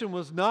crucifixion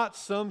was not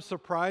some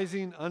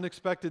surprising,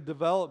 unexpected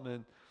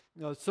development.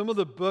 Some of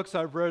the books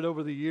I've read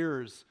over the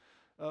years,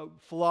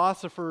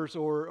 philosophers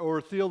or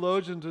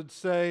theologians would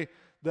say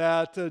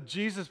that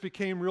Jesus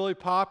became really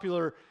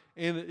popular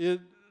and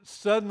it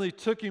suddenly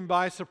took him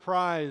by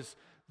surprise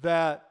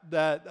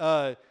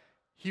that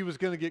he was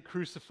going to get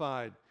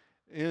crucified.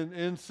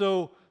 And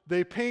so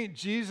they paint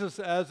Jesus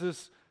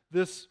as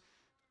this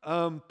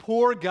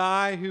poor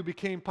guy who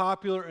became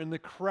popular, and the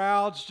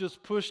crowds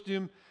just pushed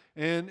him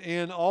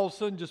and all of a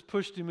sudden just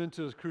pushed him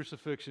into his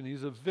crucifixion.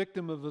 He's a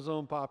victim of his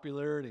own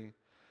popularity.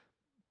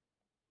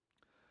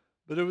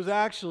 But it was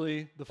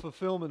actually the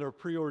fulfillment of a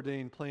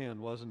preordained plan,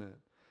 wasn't it?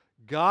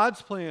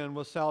 God's plan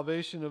was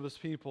salvation of his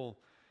people.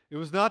 It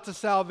was not the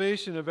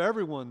salvation of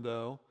everyone,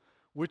 though,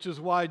 which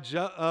is why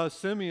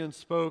Simeon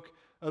spoke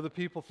of the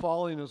people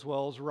falling as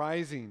well as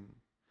rising.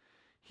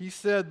 He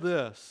said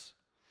this.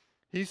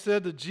 He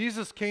said that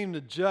Jesus came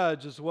to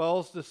judge as well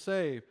as to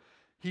save.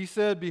 He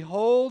said,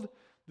 behold,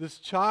 this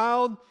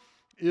child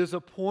is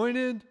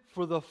appointed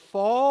for the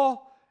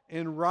fall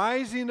and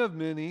rising of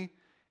many,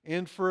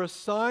 and for a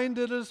sign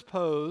that is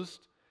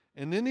posed.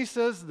 And then he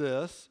says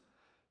this,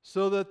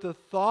 so that the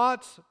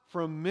thoughts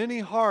from many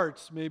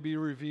hearts may be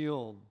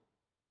revealed.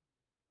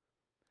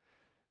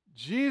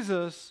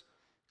 Jesus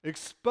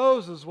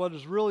exposes what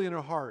is really in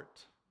our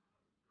heart.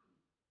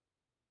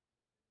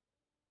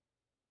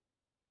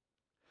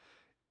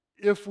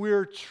 If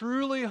we're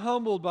truly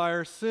humbled by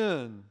our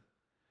sin,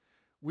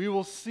 we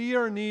will see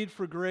our need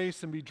for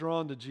grace and be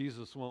drawn to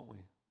Jesus, won't we?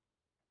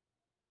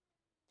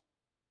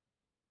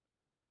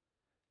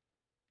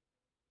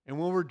 And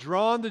when we're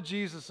drawn to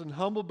Jesus and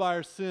humbled by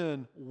our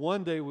sin,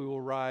 one day we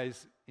will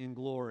rise in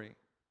glory.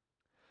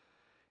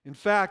 In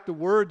fact, the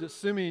word that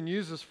Simeon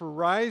uses for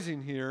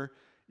rising here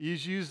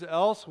is used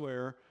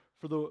elsewhere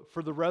for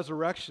the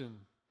resurrection.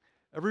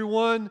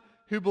 Everyone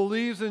who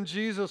believes in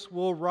Jesus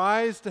will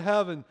rise to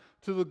heaven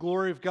to the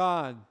glory of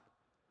God.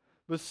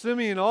 But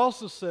Simeon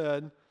also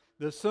said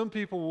that some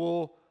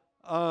people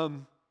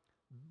will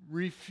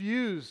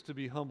refuse to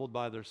be humbled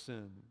by their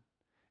sin.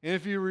 And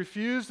if you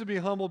refuse to be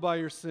humbled by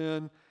your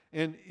sin,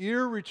 an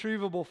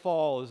irretrievable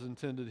fall is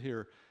intended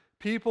here.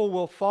 People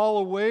will fall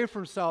away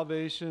from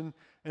salvation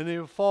and they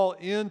will fall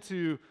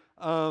into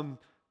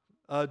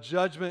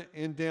judgment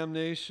and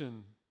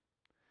damnation.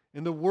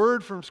 And the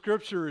word from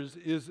Scripture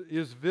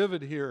is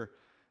vivid here.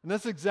 And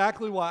that's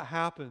exactly what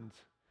happened.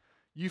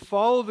 You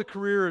follow the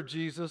career of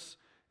Jesus,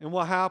 and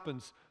what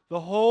happens? The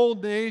whole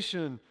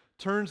nation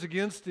turns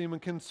against him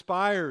and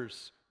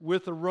conspires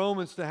with the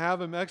Romans to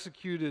have him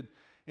executed.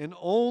 And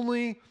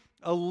only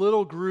a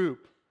little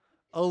group,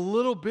 a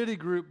little bitty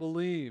group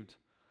believed.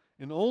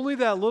 And only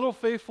that little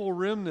faithful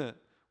remnant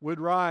would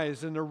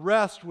rise, and the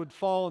rest would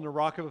fall in the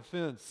rock of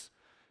offense.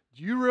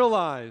 Do you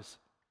realize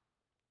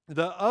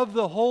that of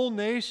the whole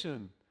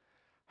nation,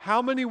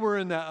 how many were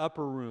in that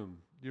upper room?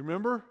 Do you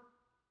remember?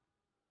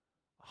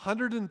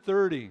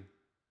 130.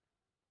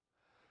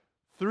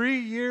 3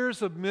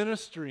 years of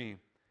ministry,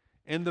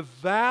 and the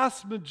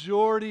vast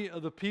majority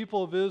of the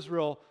people of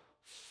Israel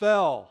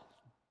fell.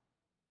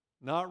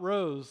 Not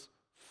rose,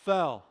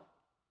 fell.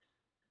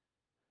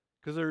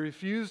 Because they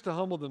refused to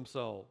humble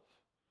themselves.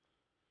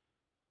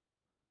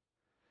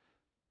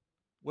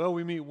 Well,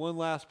 we meet one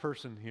last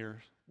person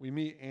here. We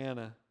meet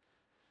Anna.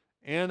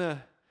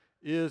 Anna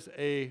is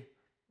a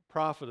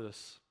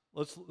prophetess.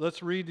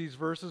 Let's read these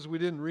verses. We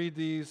didn't read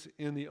these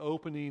in the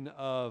opening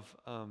of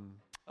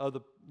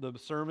the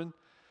sermon.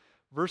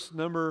 Verse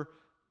number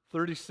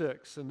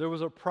 36. And there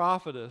was a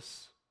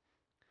prophetess,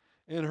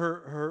 and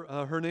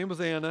her name was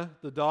Anna,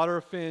 the daughter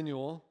of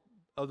Phanuel,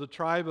 of the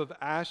tribe of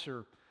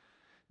Asher.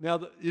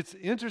 Now, it's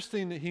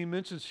interesting that he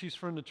mentions she's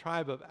from the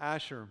tribe of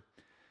Asher.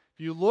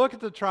 If you look at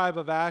the tribe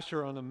of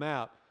Asher on a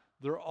map,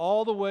 they're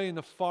all the way in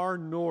the far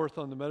north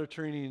on the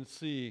Mediterranean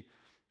Sea.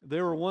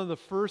 They were one of the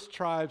first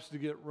tribes to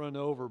get run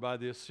over by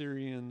the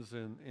Assyrians,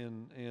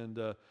 and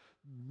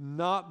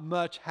not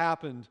much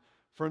happened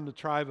from the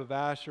tribe of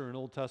Asher in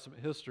Old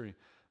Testament history.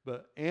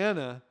 But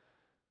Anna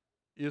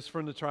is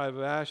from the tribe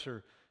of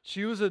Asher.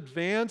 She was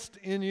advanced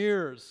in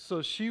years,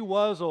 so she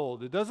was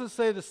old. It doesn't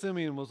say that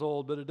Simeon was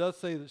old, but it does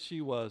say that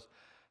she was.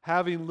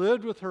 Having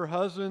lived with her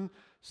husband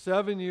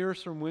 7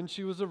 years from when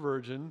she was a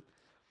virgin,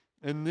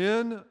 and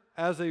then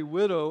as a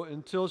widow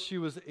until she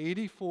was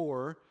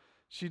 84,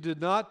 she did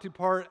not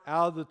depart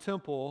out of the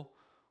temple,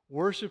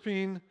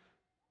 worshiping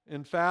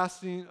and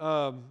fasting.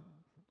 I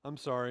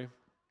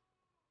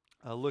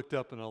looked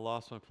up and I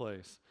lost my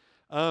place.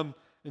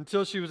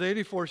 Until she was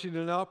 84, she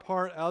did not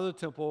depart out of the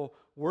temple,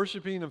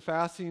 worshiping and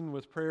fasting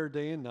with prayer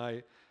day and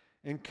night.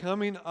 And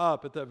coming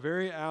up at that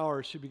very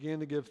hour, she began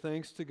to give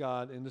thanks to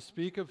God and to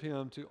speak of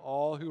him to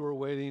all who were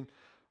waiting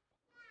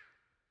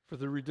for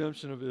the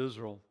redemption of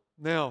Israel.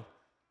 Now,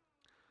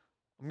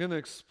 I'm going to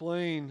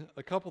explain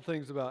a couple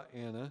things about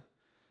Anna,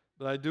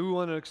 but I do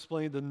want to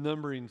explain the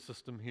numbering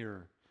system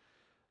here.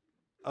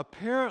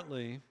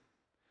 Apparently,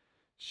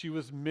 she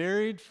was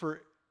married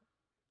for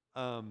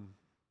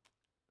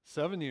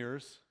 7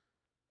 years,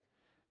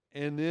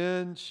 and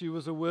then she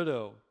was a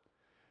widow.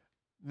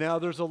 Now,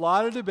 there's a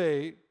lot of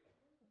debate.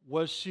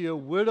 Was she a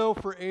widow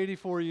for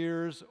 84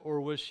 years,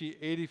 or was she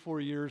 84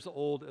 years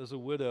old as a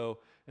widow?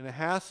 And it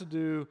has to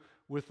do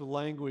with the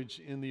language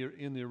in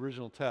the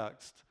original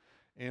text.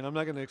 And I'm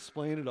not going to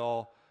explain it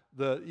all.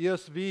 The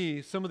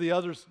ESV, some of the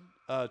others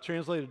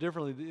translated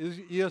differently.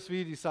 The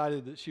ESV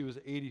decided that she was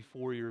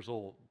 84 years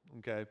old,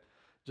 okay?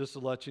 Just to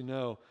let you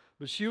know.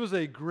 But she was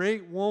a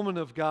great woman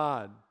of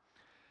God.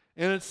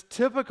 And it's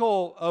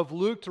typical of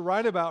Luke to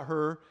write about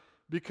her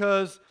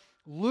because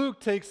Luke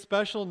takes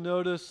special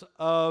notice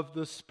of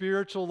the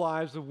spiritual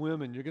lives of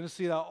women. You're going to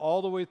see that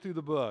all the way through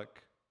the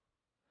book.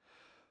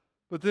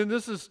 But then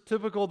this is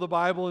typical of the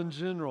Bible in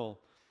general,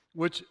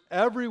 which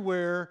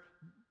everywhere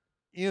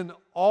in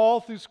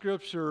all through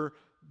Scripture,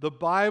 the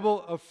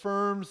Bible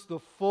affirms the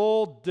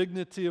full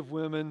dignity of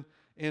women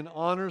and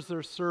honors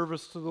their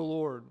service to the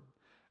Lord.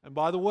 And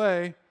by the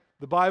way,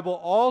 the Bible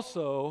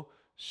also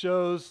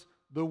shows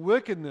the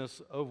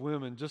wickedness of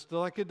women, just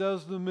like it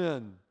does the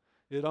men.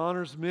 It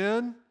honors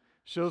men,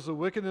 shows the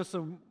wickedness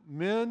of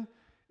men,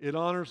 it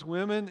honors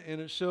women,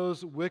 and it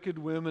shows wicked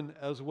women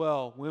as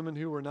well, women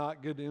who were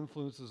not good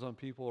influences on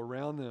people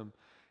around them.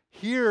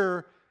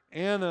 Here,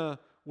 Anna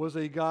was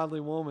a godly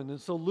woman. And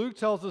so Luke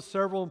tells us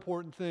several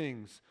important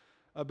things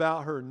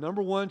about her.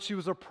 Number one, she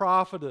was a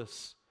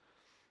prophetess.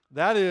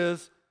 That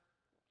is,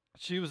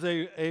 she was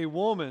a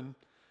woman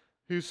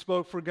who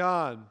spoke for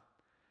God.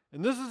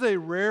 And this is a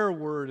rare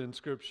word in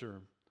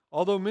Scripture.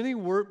 Although many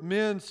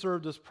men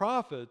served as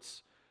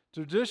prophets,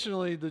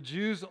 Traditionally, the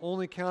Jews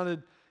only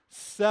counted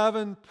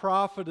 7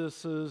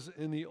 prophetesses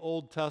in the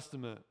Old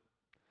Testament.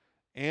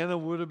 Anna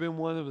would have been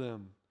one of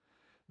them.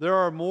 There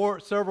are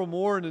several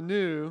more in the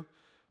New,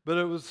 but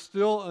it was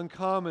still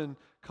uncommon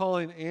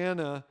calling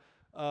Anna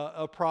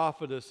a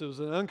prophetess. It was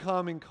an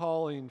uncommon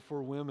calling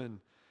for women.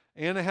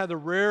 Anna had the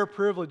rare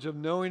privilege of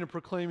knowing and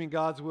proclaiming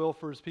God's will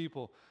for his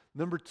people.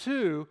 Number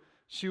 2,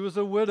 she was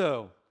a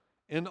widow,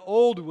 an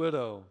old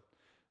widow.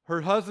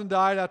 Her husband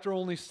died after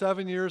only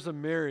 7 years of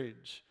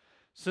marriage.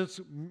 Since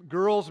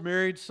girls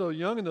married so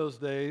young in those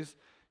days,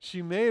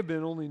 she may have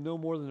been only no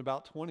more than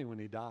about 20 when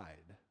he died.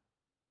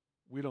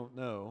 We don't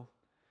know.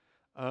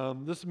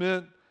 This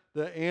meant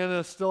that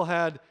Anna still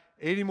had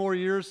 80 more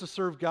years to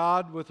serve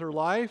God with her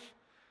life,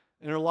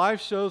 and her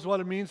life shows what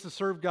it means to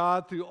serve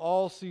God through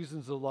all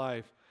seasons of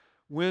life.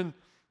 When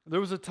there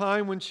was a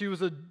time when she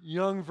was a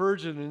young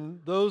virgin, in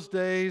those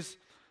days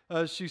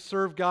she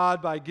served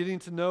God by getting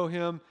to know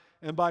Him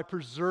and by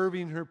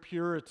preserving her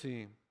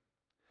purity.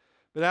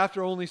 But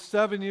after only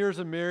 7 years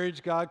of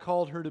marriage, God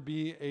called her to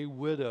be a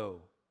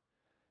widow.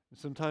 And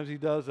sometimes He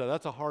does that.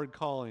 That's a hard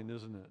calling,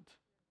 isn't it?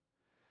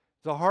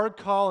 It's a hard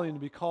calling to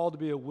be called to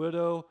be a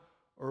widow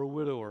or a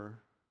widower.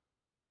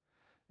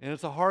 And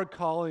it's a hard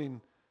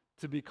calling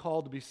to be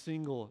called to be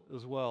single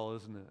as well,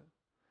 isn't it?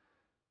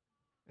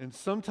 And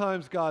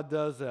sometimes God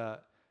does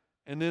that.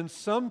 And then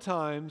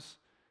sometimes,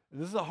 and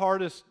this is the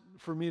hardest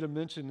for me to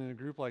mention in a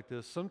group like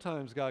this,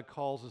 sometimes God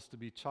calls us to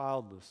be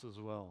childless as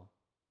well.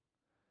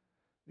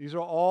 These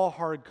are all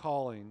hard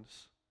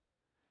callings.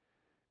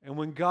 And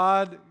when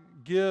God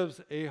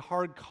gives a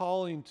hard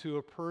calling to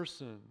a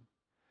person,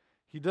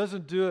 He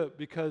doesn't do it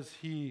because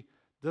He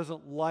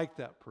doesn't like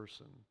that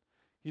person.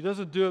 He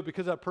doesn't do it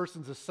because that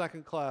person's a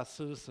second-class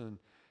citizen.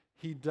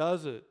 He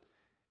does it,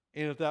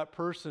 and if that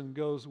person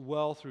goes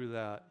well through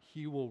that,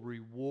 He will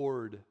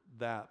reward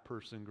that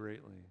person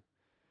greatly.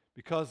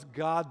 Because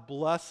God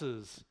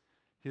blesses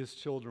His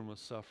children with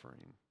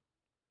suffering.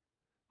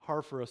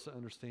 Hard for us to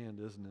understand,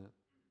 isn't it?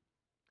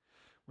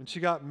 When she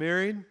got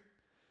married,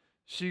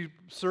 she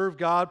served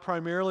God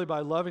primarily by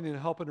loving and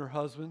helping her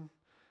husband.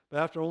 But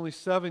after only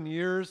 7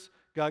 years,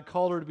 God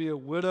called her to be a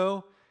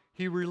widow.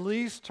 He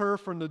released her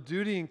from the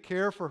duty and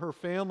care for her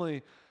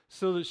family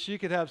so that she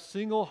could have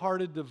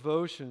single-hearted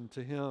devotion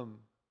to Him.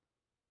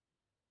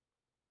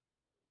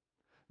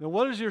 Now,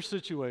 what is your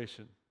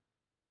situation?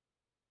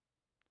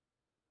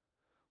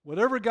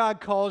 Whatever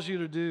God calls you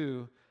to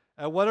do,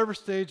 at whatever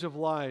stage of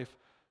life,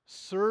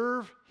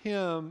 serve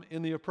Him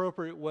in the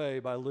appropriate way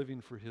by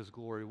living for His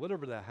glory,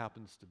 whatever that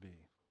happens to be,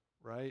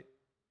 right?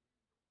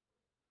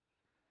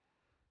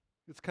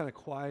 It's kind of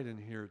quiet in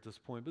here at this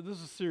point, but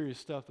this is serious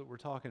stuff that we're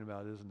talking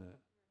about, isn't it?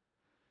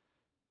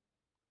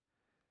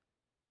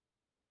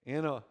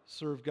 Anna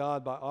served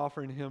God by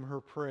offering Him her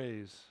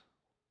praise.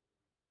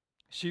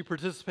 She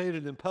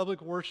participated in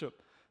public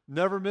worship,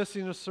 never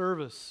missing a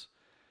service.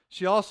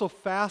 She also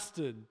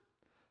fasted.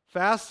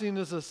 Fasting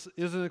is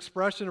an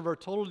expression of our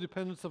total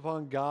dependence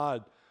upon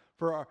God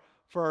for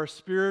our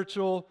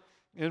spiritual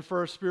and for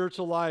our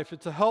spiritual life.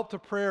 It's a help to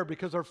prayer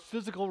because our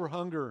physical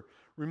hunger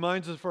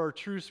reminds us of our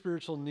true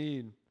spiritual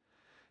need.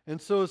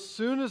 And so as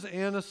soon as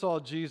Anna saw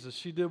Jesus,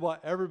 she did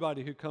what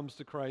everybody who comes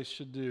to Christ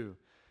should do.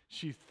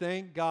 She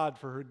thanked God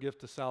for her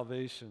gift of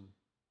salvation.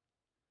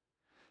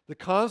 The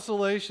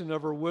consolation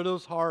of her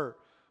widow's heart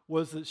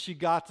was that she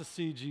got to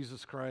see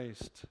Jesus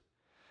Christ.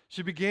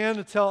 She began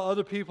to tell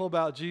other people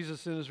about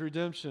Jesus and His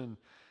redemption.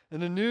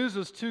 And the news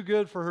was too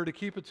good for her to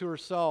keep it to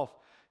herself.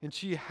 And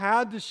she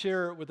had to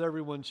share it with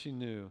everyone she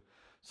knew.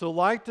 So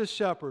like the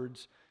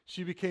shepherds,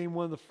 she became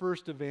one of the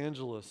first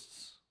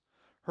evangelists.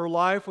 Her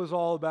life was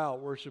all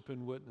about worship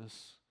and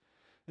witness.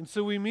 And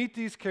so we meet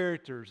these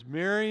characters,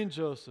 Mary and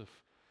Joseph,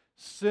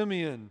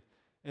 Simeon,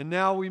 and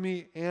now we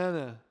meet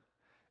Anna.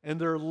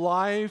 And their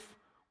life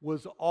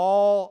was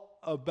all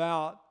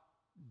about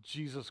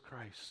Jesus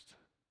Christ.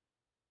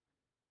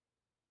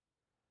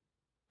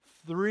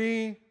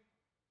 3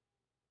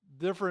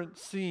 different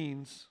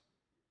scenes,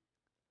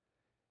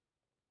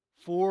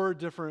 4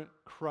 different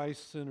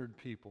Christ-centered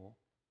people.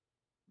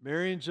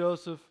 Mary and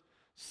Joseph,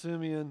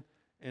 Simeon,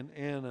 and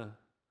Anna,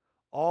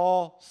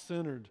 all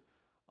centered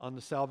on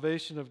the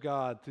salvation of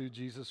God through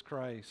Jesus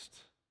Christ.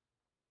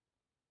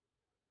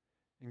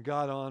 And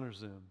God honors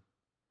them.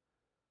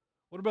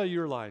 What about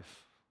your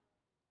life?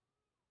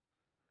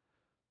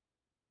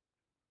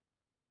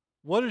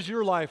 What is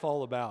your life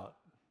all about?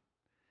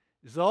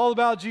 Is it all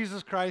about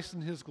Jesus Christ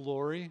and His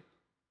glory?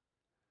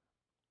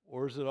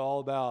 Or is it all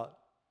about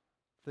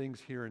things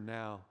here and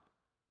now?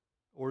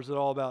 Or is it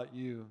all about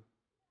you?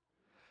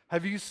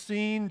 Have you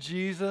seen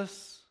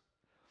Jesus?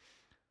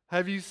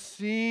 Have you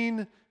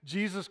seen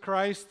Jesus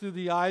Christ through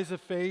the eyes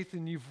of faith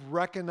and you've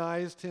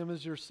recognized Him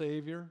as your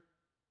Savior?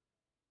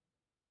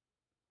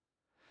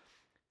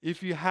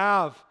 If you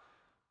have,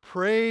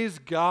 praise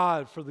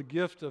God for the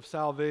gift of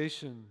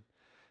salvation.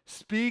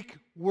 Speak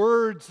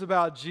words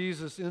about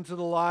Jesus into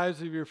the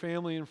lives of your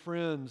family and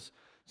friends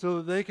so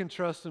that they can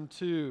trust Him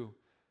too.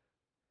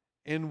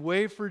 And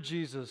wait for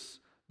Jesus,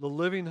 the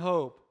living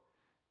hope,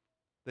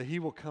 that he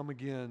will come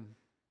again.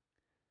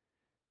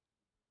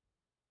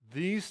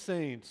 These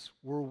saints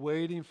were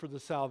waiting for the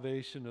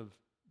salvation of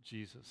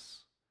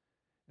Jesus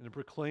and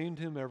proclaimed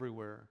him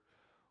everywhere.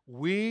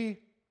 We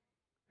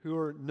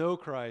who know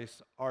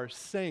Christ are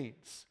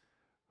saints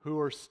who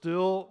we're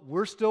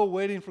still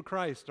waiting for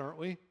Christ, aren't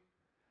we?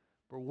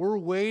 But we're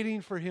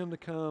waiting for him to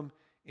come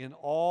in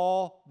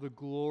all the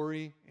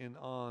glory and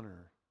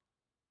honor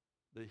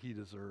that he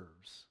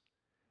deserves.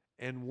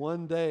 And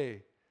one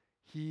day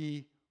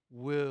he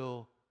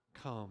will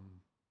come.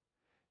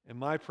 And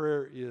my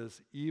prayer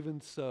is,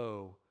 even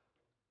so,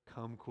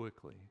 come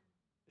quickly.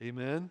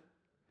 Amen?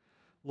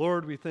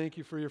 Lord, we thank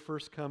you for your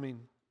first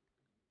coming.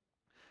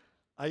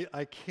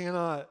 I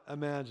cannot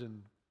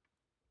imagine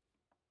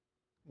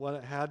what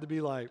it had to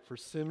be like for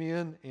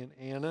Simeon and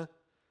Anna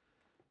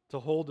to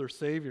hold their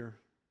Savior,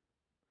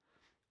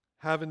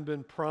 having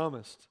been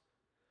promised.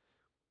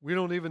 We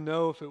don't even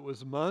know if it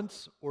was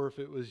months or if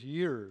it was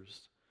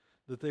years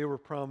that they were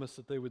promised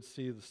that they would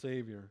see the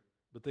Savior,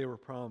 but they were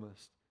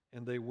promised.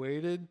 And they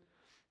waited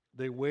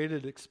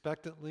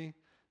expectantly,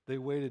 they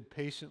waited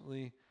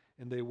patiently,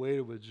 and they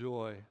waited with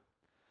joy.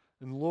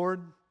 And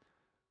Lord,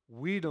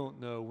 we don't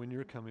know when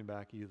you're coming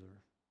back either.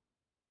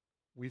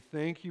 We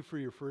thank you for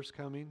your first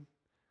coming.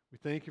 We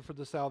thank you for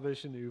the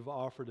salvation that you've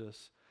offered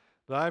us.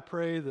 But I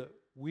pray that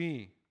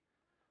we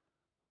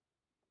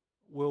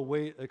will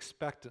wait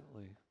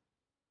expectantly,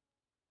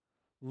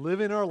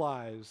 living our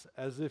lives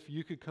as if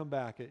you could come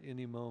back at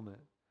any moment.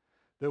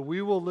 That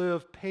we will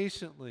live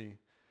patiently,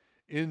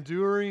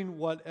 enduring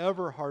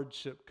whatever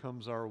hardship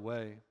comes our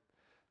way.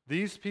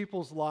 These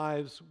people's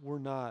lives were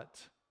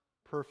not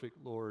perfect,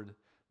 Lord.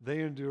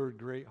 They endured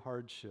great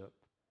hardship,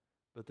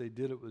 but they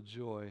did it with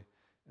joy.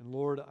 And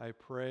Lord, I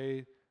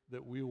pray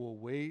that we will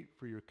wait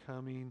for your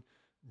coming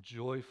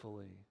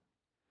joyfully.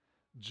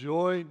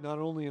 Joy not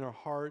only in our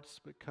hearts,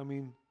 but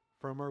coming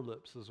from our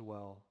lips as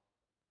well.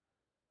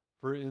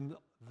 For in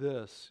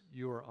this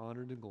you are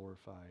honored and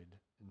glorified.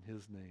 In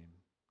his name,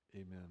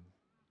 amen.